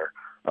was there.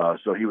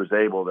 So he was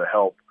able to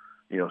help,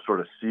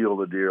 sort of seal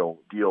the deal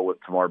with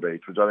Tamar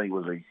Bates, which I think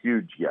was a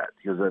huge get,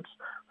 because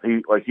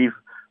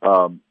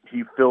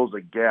he fills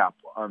a gap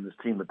on this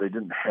team that they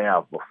didn't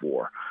have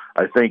before.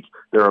 I think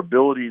their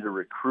ability to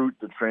recruit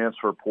the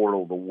transfer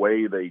portal the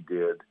way they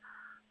did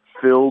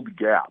filled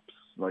gaps.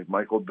 Like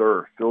Michael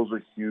Durr fills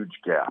a huge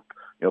gap.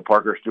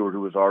 Parker Stewart,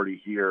 who was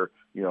already here,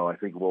 I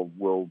think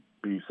will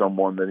be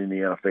someone that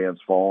Indiana fans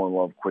fall in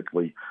love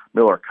quickly.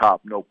 Miller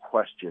Kopp, no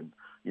question,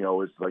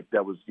 is like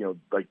that was,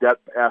 like that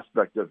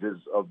aspect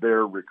of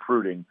their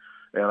recruiting.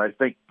 And I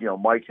think,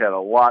 Mike had a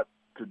lot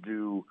to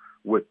do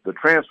with the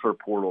transfer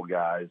portal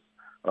guys,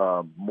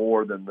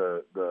 more than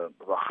the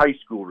high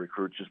school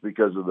recruits, just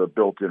because of the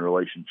built-in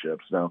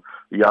relationships. Now,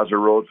 Yazir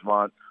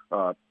Rosemont,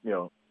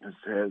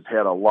 has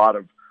had a lot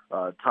of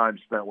time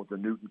spent with the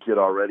Newton kid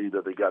already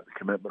that they got the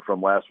commitment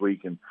from last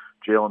week, and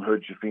Jalen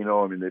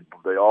Hood-Schifino. I mean,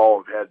 they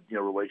all have had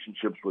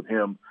relationships with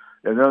him,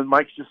 and then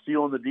Mike's just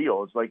sealing the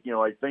deal. It's like,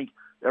 I think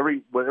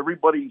what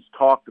everybody's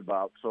talked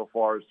about so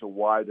far as to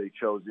why they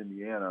chose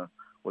Indiana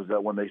was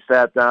that when they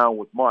sat down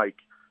with Mike,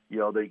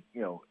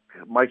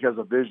 Mike has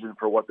a vision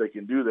for what they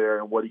can do there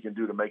and what he can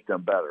do to make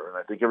them better. And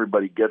I think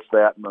everybody gets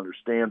that and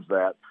understands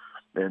that.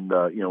 And,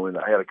 and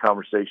I had a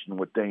conversation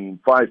with Dane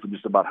Fife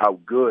just about how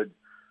good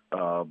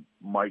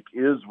Mike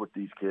is with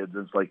these kids.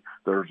 And it's like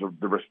the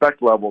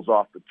respect level's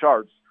off the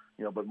charts,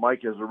 but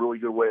Mike has a really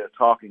good way of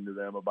talking to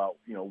them about,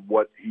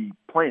 what he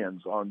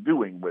plans on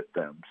doing with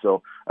them.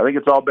 So I think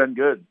it's all been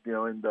good,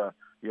 and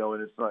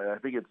it's, I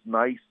think it's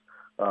nice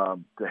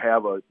to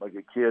have a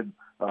kid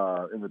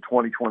in the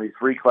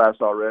 2023 class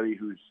already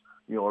who's,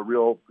 a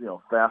real,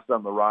 fast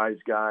on the rise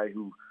guy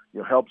who,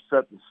 helps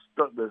set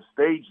the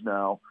stage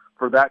now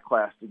for that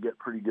class to get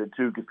pretty good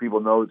too, because people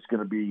know it's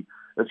going to be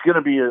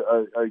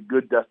a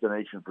good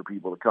destination for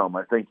people to come.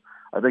 I think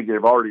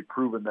they've already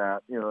proven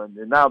that,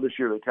 and now this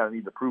year they kind of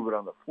need to prove it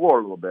on the floor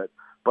a little bit.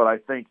 But I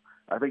think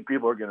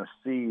people are going to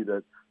see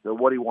that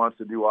what he wants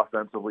to do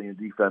offensively and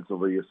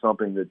defensively is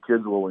something that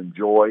kids will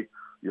enjoy,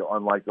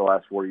 unlike the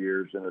last 4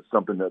 years, and it's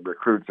something that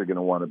recruits are going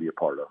to want to be a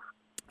part of.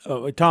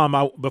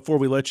 Tom, before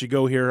we let you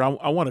go here,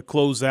 I want to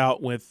close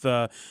out with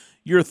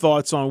your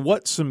thoughts on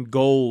what some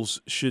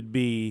goals should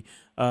be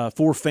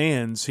for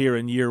fans here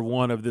in year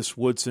one of this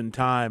Woodson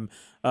time.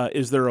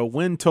 Is there a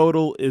win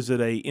total? Is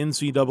it a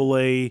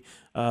NCAA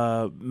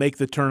make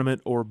the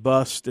tournament or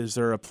bust? Is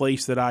there a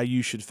place that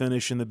IU should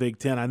finish in the Big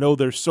Ten? I know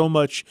there's so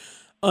much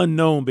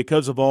unknown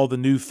because of all the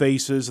new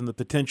faces and the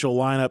potential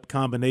lineup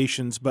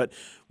combinations, but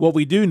what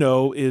we do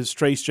know is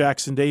Trace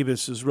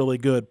Jackson-Davis is really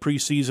good,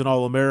 preseason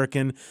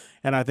All-American,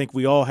 and I think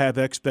we all have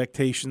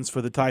expectations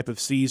for the type of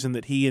season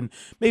that he and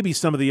maybe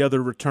some of the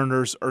other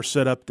returners are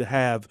set up to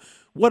have.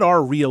 What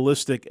are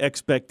realistic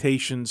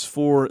expectations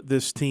for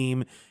this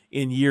team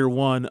in year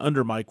one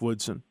under Mike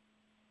Woodson?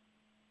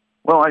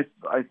 Well,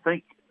 I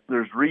think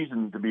there's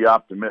reason to be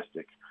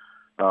optimistic.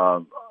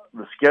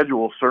 The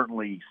schedule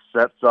certainly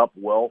sets up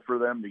well for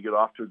them to get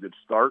off to a good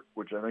start,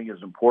 which I think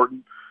is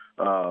important.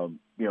 When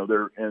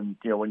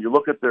you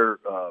look at their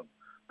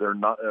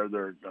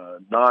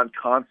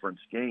non-conference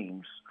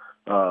games,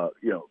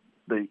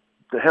 they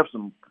have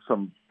some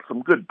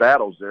good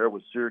battles there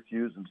with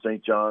Syracuse and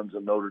St. John's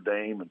and Notre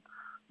Dame, and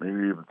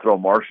maybe even throw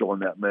Marshall in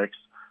that mix.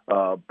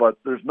 But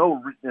there's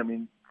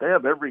they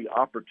have every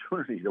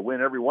opportunity to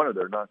win every one of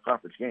their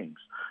non-conference games.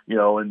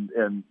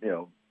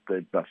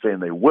 They're not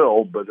saying they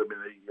will, but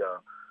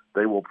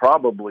they will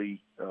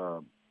probably,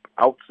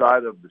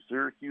 outside of the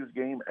Syracuse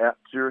game at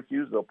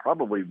Syracuse, they'll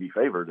probably be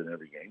favored in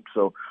every game.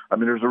 So,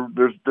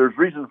 there's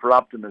reason for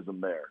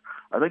optimism there.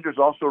 I think there's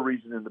also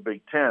reason in the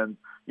Big Ten.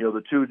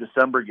 The 2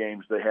 December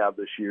games they have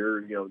this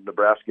year,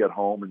 Nebraska at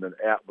home and then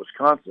at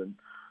Wisconsin,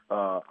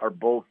 are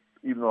both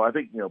even though I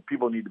think,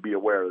 people need to be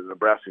aware that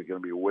Nebraska is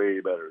going to be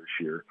way better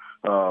this year.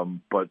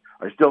 But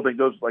I still think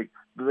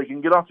they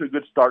can get off to a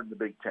good start in the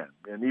Big Ten.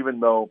 And even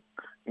though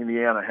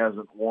Indiana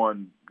hasn't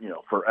won,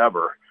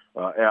 forever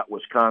at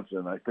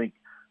Wisconsin, I think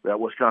that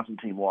Wisconsin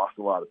team lost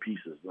a lot of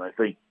pieces. And I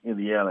think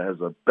Indiana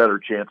has a better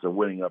chance of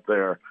winning up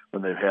there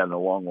than they've had in a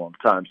long, long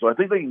time. So I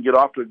think they can get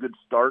off to a good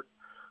start.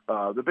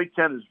 The Big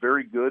Ten is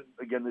very good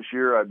again this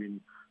year. I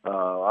mean,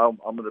 I'm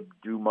going to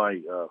do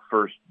my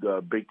first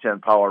Big Ten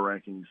power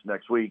rankings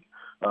next week.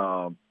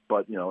 But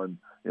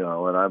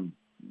I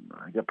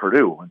got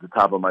Purdue at the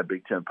top of my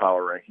Big Ten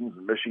power rankings,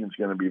 and Michigan's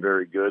going to be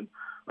very good.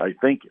 I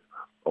think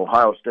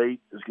Ohio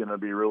State is going to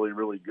be really,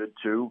 really good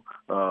too.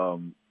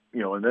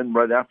 And then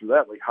right after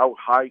that, how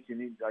high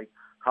can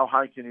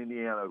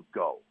Indiana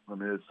go? I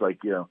mean, it's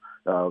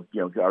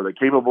are they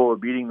capable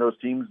of beating those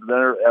teams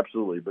there?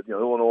 Absolutely. But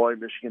Illinois,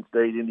 Michigan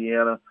State,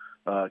 Indiana,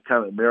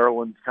 kind of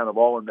Maryland, kind of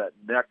all in that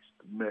next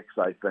mix,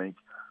 I think,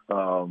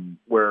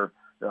 where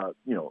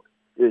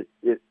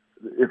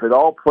if it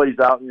all plays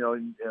out,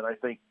 and I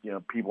think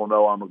people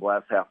know I'm a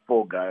glass half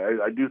full guy.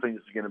 I do think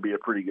this is going to be a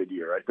pretty good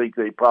year. I think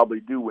they probably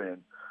do win,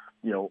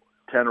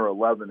 10 or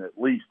 11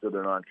 at least of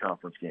their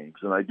non-conference games,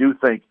 and I do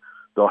think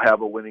they'll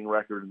have a winning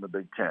record in the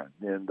Big Ten.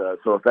 And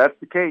so if that's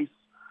the case,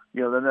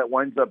 then that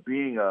winds up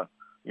being a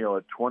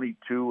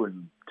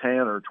 22-10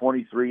 or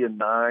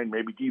 23-9,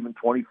 maybe even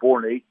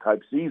 24-8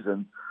 type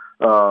season.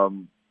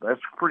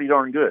 That's pretty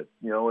darn good,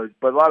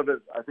 But a lot of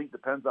it, I think,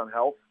 depends on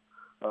health.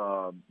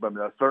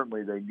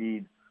 Certainly they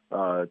need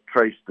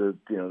Trace to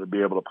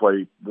be able to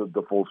play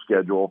the full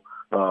schedule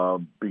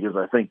because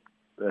I think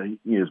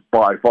he is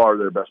by far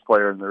their best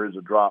player, and there is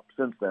a drop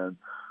since then.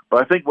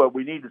 But I think what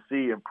we need to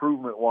see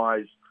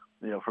improvement-wise,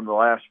 from the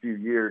last few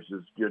years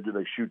is do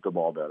they shoot the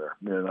ball better?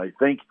 And I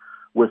think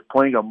with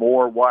playing a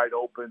more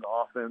wide-open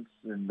offense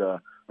and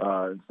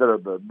instead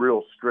of the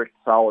real strict,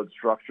 solid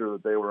structure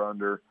that they were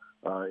under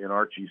in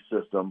Archie's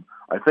system,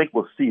 I think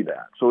we'll see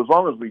that. So as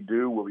long as we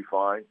do, we'll be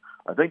fine.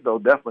 I think they'll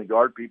definitely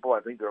guard people.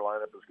 I think their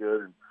lineup is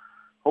good, and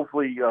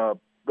hopefully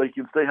they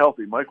can stay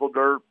healthy. Michael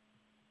Durr,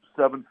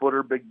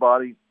 7-footer, big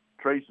body.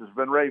 Trace has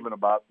been raving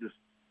about just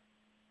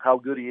how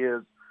good he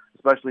is,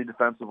 especially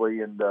defensively,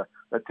 and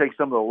that takes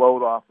some of the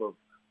load off of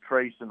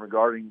Trace in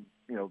regarding,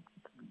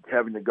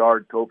 having to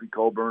guard Kofi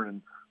Coburn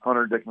and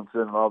Hunter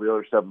Dickinson and all the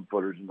other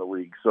 7-footers in the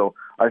league. So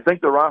I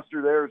think the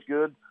roster there is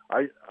good.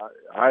 I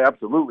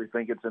absolutely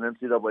think it's an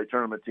NCAA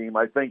tournament team.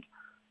 I think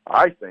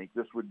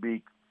this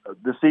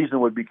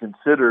season would be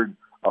considered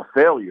a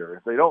failure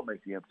if they don't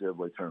make the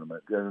NCAA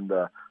tournament. And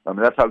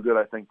that's how good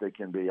I think they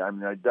can be. I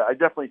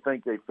definitely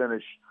think they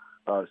finish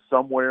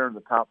somewhere in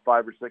the top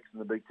 5 or 6 in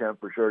the Big Ten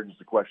for sure.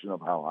 Just a question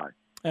of how high.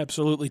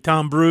 Absolutely.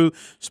 Tom Brew,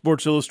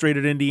 Sports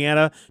Illustrated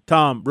Indiana.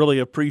 Tom, really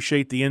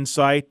appreciate the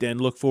insight and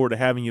look forward to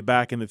having you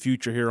back in the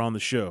future here on the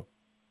show.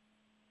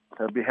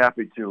 I'd be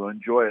happy to.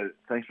 Enjoy it.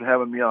 Thanks for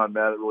having me on,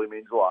 Matt. It really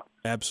means a lot.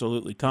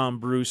 Absolutely. Tom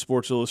Brew,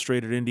 Sports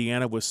Illustrated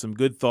Indiana, with some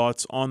good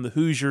thoughts on the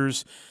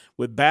Hoosiers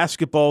with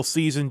basketball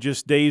season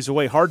just days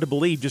away. Hard to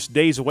believe, just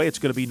days away. It's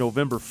going to be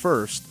November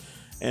 1st.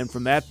 And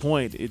from that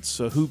point, it's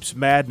hoops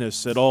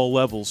madness at all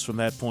levels from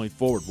that point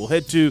forward. We'll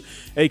head to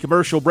a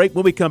commercial break.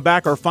 When we come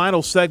back, our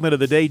final segment of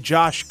the day,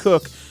 Josh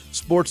Cook,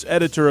 sports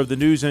editor of the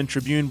News and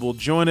Tribune, will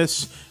join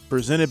us,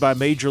 presented by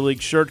Major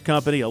League Shirt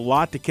Company. A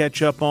lot to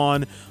catch up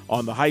on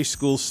the high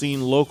school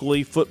scene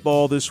locally.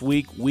 Football this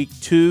week, week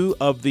 2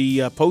 of the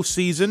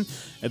postseason,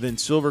 and then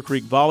Silver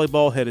Creek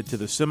Volleyball headed to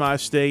the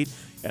semi-state.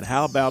 And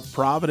how about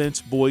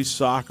Providence boys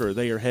soccer?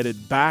 They are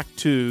headed back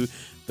to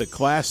the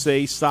Class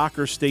A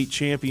Soccer State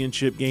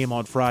Championship game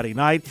on Friday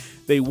night.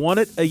 They won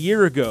it a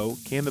year ago.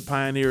 Can the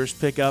Pioneers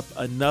pick up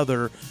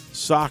another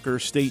soccer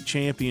state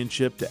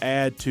championship to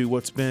add to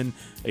what's been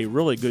a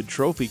really good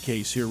trophy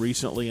case here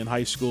recently in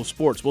high school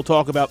sports? We'll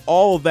talk about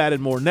all of that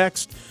and more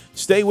next.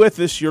 Stay with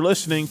us. You're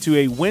listening to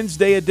a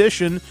Wednesday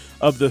edition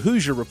of the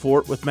Hoosier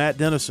Report with Matt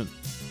Dennison.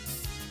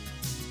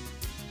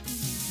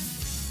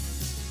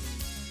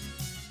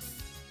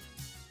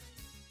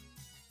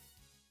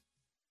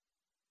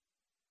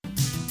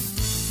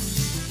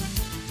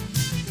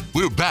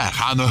 We're back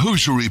on the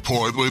Hoosier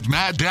Report with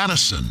Matt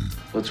Dennison.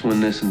 Let's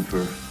win this one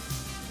for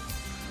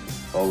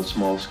all the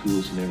small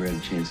schools who never had a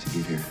chance to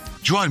get here.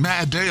 Join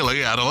Matt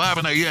daily at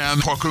 11 a.m.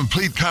 for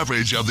complete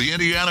coverage of the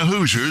Indiana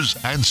Hoosiers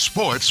and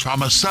sports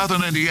from a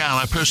Southern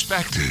Indiana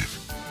perspective.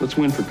 Let's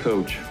win for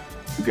Coach,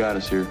 who got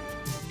us here.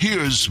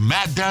 Here's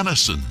Matt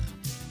Dennison.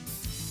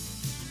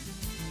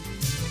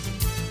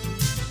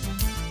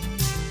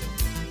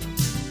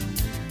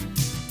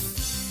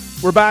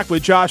 We're back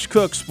with Josh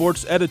Cook,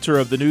 sports editor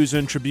of the News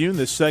and Tribune.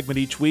 This segment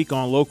each week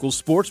on local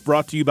sports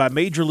brought to you by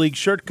Major League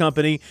Shirt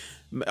Company.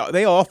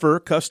 They offer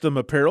custom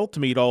apparel to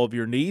meet all of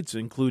your needs,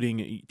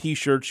 including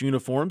T-shirts,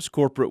 uniforms,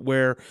 corporate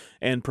wear,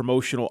 and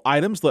promotional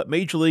items. Let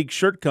Major League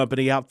Shirt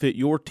Company outfit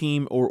your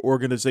team or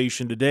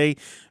organization today.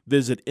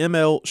 Visit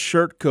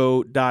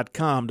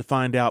mlshirtco.com to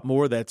find out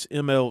more. That's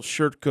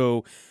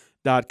mlshirtco.com.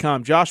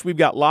 Josh, we've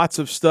got lots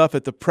of stuff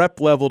at the prep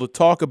level to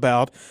talk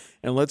about,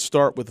 and let's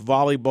start with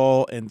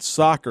volleyball and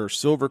soccer.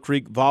 Silver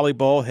Creek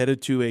Volleyball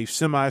headed to a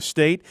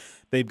semi-state.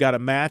 They've got a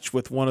match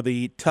with one of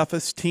the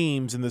toughest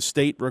teams in the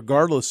state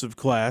regardless of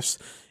class,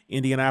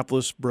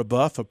 Indianapolis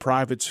Brebeuf, a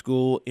private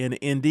school in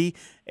Indy,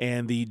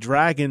 and the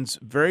Dragons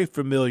very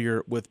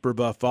familiar with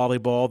Brebeuf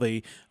volleyball.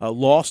 They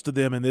lost to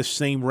them in this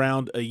same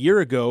round a year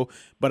ago,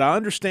 but I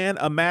understand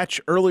a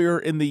match earlier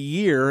in the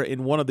year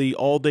in one of the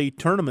all-day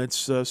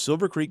tournaments,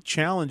 Silver Creek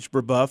challenged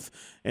Brebeuf,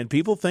 and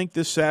people think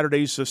this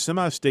Saturday's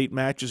semi-state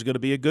match is going to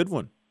be a good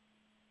one.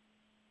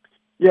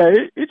 Yeah,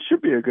 it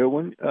should be a good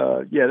one.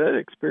 That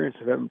experience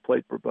of having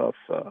played Brebeuf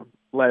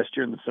last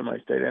year in the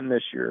semi-state and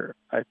this year,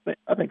 I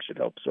think should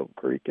help Silver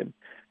Creek. And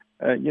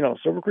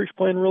Silver Creek's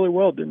playing really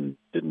well. Didn't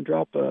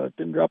drop a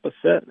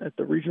set at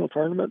the regional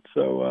tournament.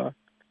 So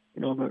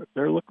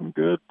they're looking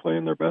good,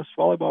 playing their best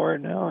volleyball right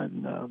now,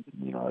 and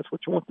that's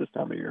what you want this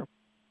time of year.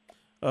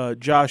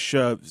 Josh,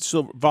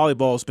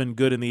 volleyball has been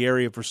good in the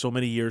area for so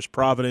many years.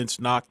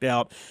 Providence knocked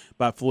out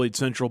by Floyd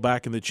Central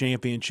back in the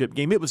championship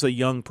game. It was a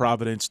young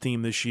Providence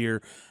team this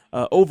year.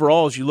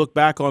 Overall, as you look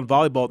back on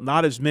volleyball,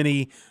 not as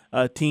many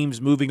teams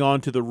moving on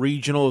to the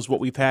regional as what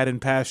we've had in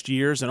past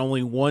years, and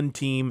only one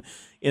team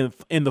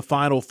in the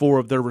Final Four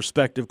of their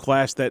respective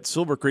class, that's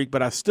Silver Creek.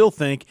 But I still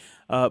think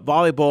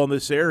volleyball in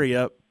this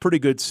area, pretty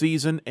good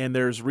season, and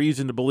there's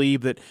reason to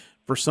believe that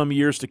for some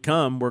years to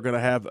come, we're going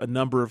to have a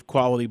number of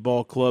quality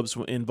ball clubs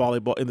in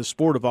volleyball, in the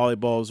sport of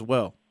volleyball as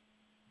well.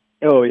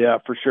 Oh yeah,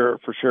 for sure.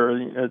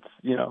 It's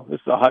this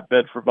is a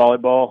hotbed for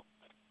volleyball,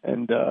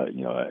 and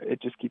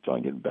it just keeps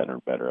on getting better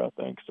and better, I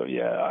think. So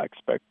yeah, I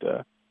expect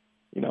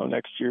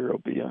next year will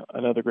be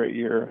another great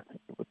year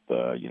with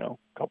a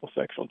couple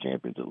sectional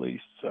champions at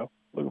least. So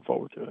looking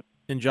forward to it.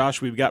 And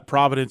Josh, we've got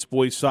Providence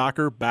boys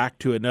soccer back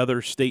to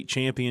another state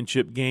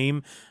championship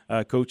game.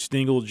 Coach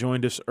Stingle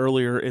joined us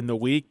earlier in the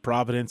week.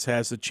 Providence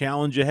has a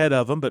challenge ahead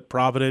of them, but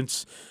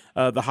Providence,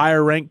 the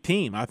higher-ranked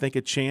team, I think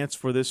a chance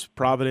for this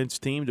Providence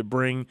team to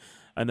bring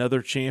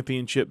another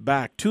championship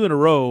back. 2 in a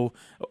row.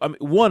 I mean,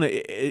 one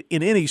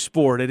in any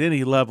sport at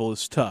any level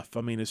is tough.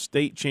 I mean, a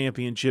state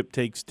championship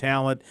takes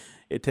talent.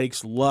 It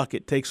takes luck.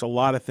 It takes a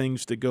lot of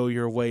things to go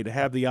your way. To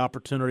have the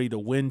opportunity to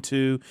win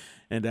 2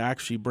 and to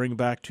actually bring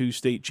back 2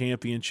 state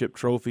championship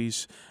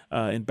trophies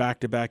in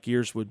back-to-back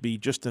years would be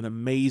just an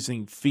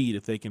amazing feat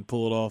if they can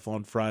pull it off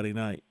on Friday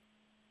night.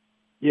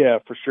 Yeah,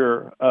 for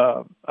sure.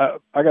 I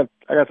got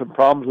some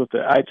problems with the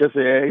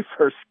IHSAA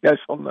for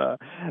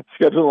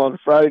schedule on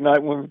Friday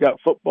night when we've got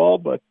football,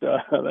 but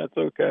that's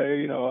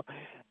okay.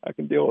 I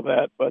can deal with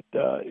that. But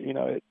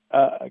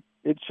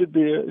it should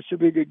be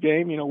a good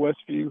game.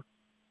 Westview,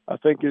 I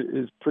think,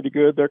 is pretty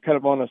good. They're kind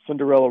of on a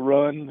Cinderella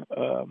run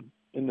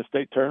in the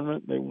state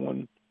tournament. They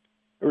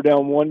were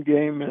down one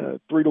game,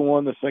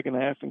 3-1 the second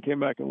half, and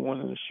came back and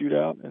won in a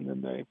shootout. And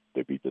then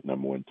they beat the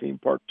number 1 team,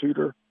 Park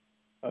Tudor,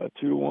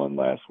 2-1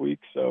 last week.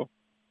 So,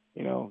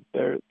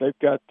 they've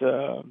got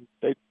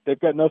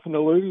nothing to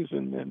lose,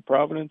 and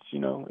Providence,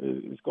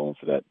 is going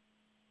for that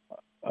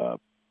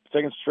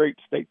second straight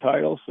state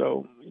title.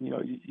 So,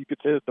 you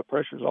could say that the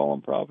pressure's all on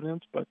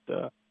Providence, but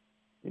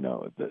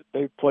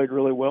they've played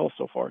really well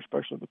so far,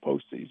 especially in the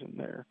postseason.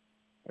 They're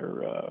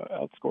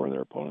outscoring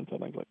their opponents, I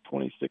think, like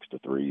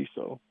 26-3.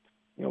 So,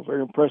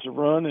 very impressive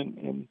run,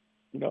 and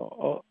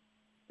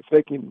if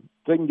they can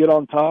get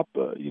on top,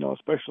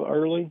 especially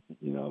early,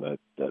 that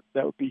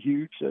would be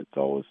huge. It's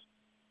always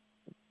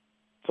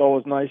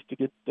nice to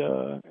get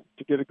a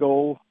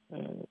goal,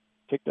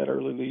 take that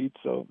early lead.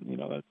 So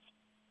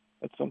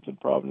that's something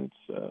Providence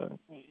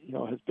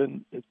has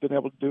been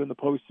able to do in the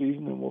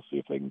postseason, and we'll see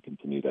if they can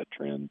continue that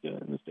trend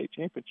in the state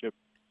championship.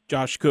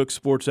 Josh Cook,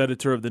 sports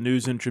editor of the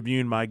News and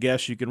Tribune, my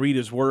guest. You can read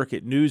his work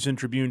at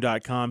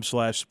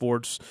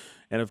newsandtribune.com/sports,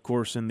 and, of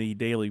course, in the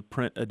daily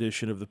print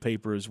edition of the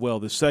paper as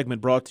well. This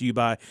segment brought to you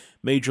by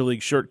Major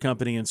League Shirt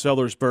Company in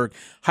Sellersburg.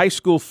 High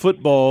school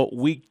football,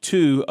 week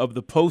 2 of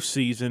the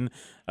postseason.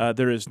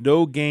 There is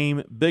no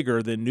game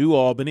bigger than New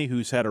Albany,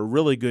 who's had a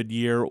really good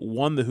year,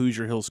 won the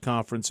Hoosier Hills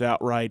Conference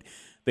outright.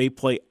 They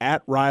play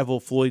at rival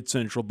Floyd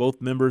Central,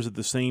 both members of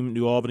the same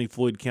New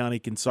Albany-Floyd County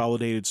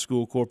Consolidated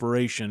School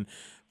Corporation.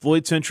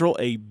 Floyd Central,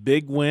 a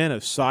big win, a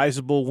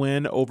sizable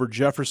win over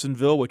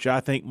Jeffersonville, which I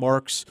think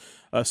marks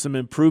some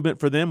improvement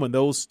for them. When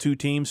those two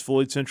teams,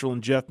 Floyd Central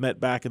and Jeff,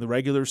 met back in the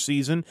regular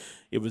season,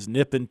 it was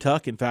nip and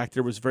tuck. In fact,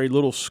 there was very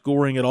little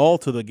scoring at all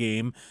to the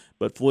game,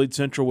 but Floyd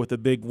Central with a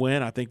big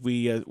win. I think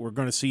we're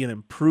going to see an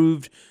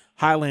improved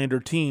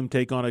Highlander team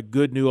take on a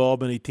good New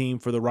Albany team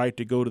for the right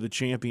to go to the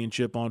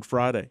championship on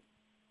Friday.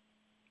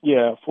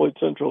 Yeah, Floyd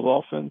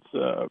Central's offense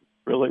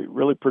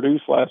really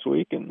produced last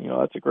week, and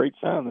that's a great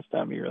sign this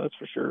time of year, that's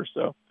for sure.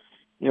 So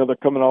they're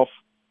coming off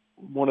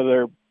one of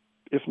their,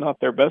 if not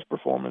their best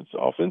performance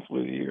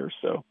offensively of the year.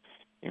 So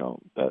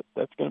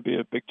that's going to be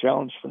a big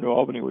challenge for New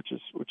Albany, which has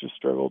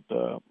struggled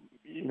on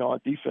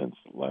defense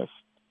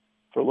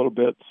for a little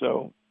bit.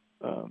 So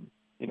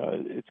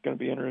it's going to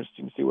be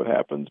interesting to see what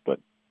happens. But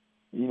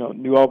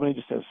New Albany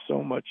just has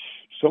so much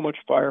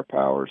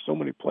firepower, so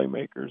many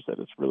playmakers that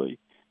it's really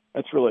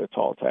that's really a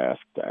tall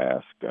task to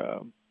ask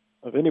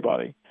of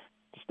anybody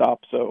to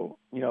stop. So,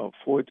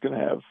 Floyd's going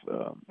to have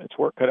its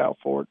work cut out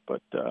for it.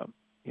 But,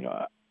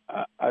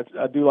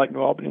 I do like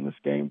New Albany in this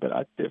game, but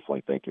I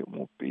definitely think it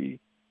won't be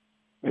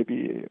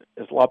maybe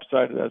as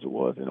lopsided as it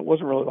was. And it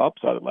wasn't really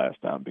lopsided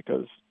last time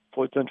because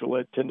Floyd Central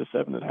led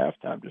 10-7 at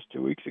halftime just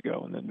 2 weeks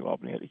ago, and then New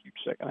Albany had a huge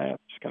second half,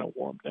 just kind of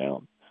wore them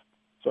down.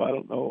 So I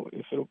don't know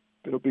if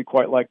it'll be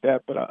quite like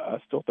that, but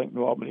I still think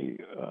New Albany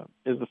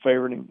is the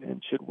favorite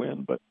and should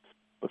win. But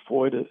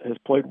Floyd has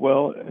played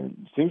well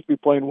and seems to be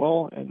playing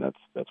well, and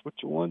that's what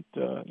you want.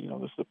 This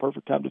is the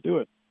perfect time to do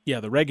it. Yeah,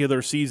 the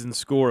regular season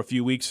score a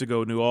few weeks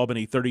ago, New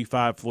Albany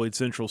 35, Floyd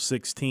Central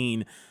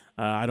 16.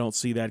 I don't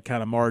see that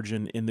kind of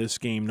margin in this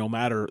game, no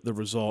matter the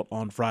result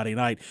on Friday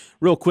night.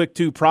 Real quick,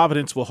 too,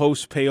 Providence will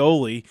host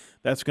Paoli.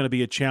 That's going to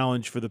be a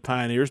challenge for the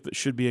Pioneers, but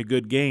should be a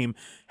good game.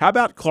 How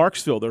about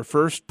Clarksville, their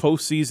first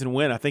postseason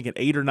win, I think, in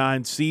 8 or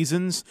 9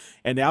 seasons,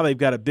 and now they've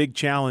got a big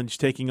challenge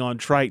taking on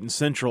Triton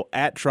Central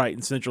at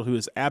Triton Central, who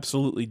has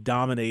absolutely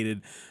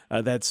dominated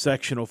that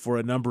sectional for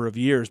a number of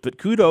years. But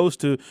kudos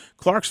to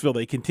Clarksville.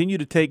 They continue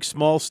to take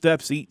small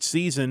steps each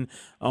season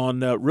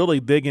on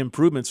really big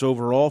improvements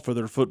overall for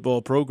their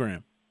football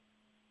program.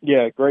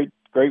 Yeah, great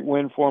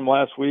win for them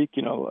last week.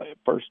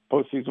 First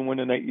postseason win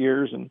in 8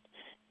 years, and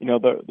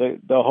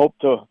they'll hope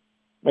to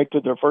make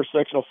to their first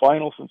sectional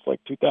final since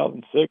like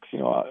 2006.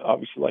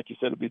 Obviously, like you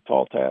said, it'd be a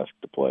tall task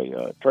to play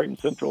Triton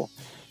Central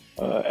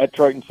at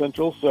Triton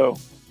Central. So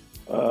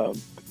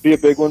be a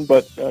big one,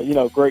 but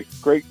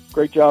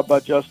great job by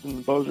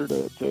Justin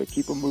Bozer to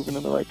keep them moving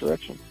in the right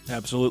direction.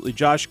 Absolutely.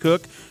 Josh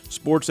Cook,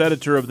 sports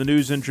editor of the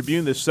News and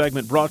Tribune. This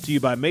segment brought to you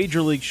by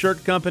Major League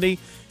Shirt Company.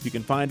 You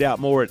can find out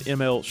more at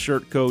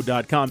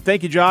mlshirtco.com.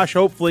 Thank you, Josh.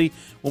 Hopefully,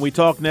 when we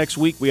talk next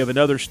week, we have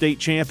another state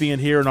champion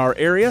here in our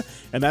area,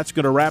 and that's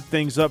going to wrap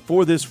things up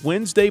for this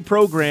Wednesday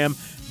program.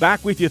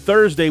 Back with you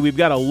Thursday. We've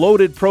got a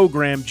loaded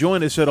program.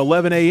 Join us at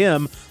 11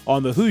 a.m.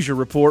 on the Hoosier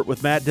Report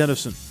with Matt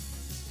Dennison.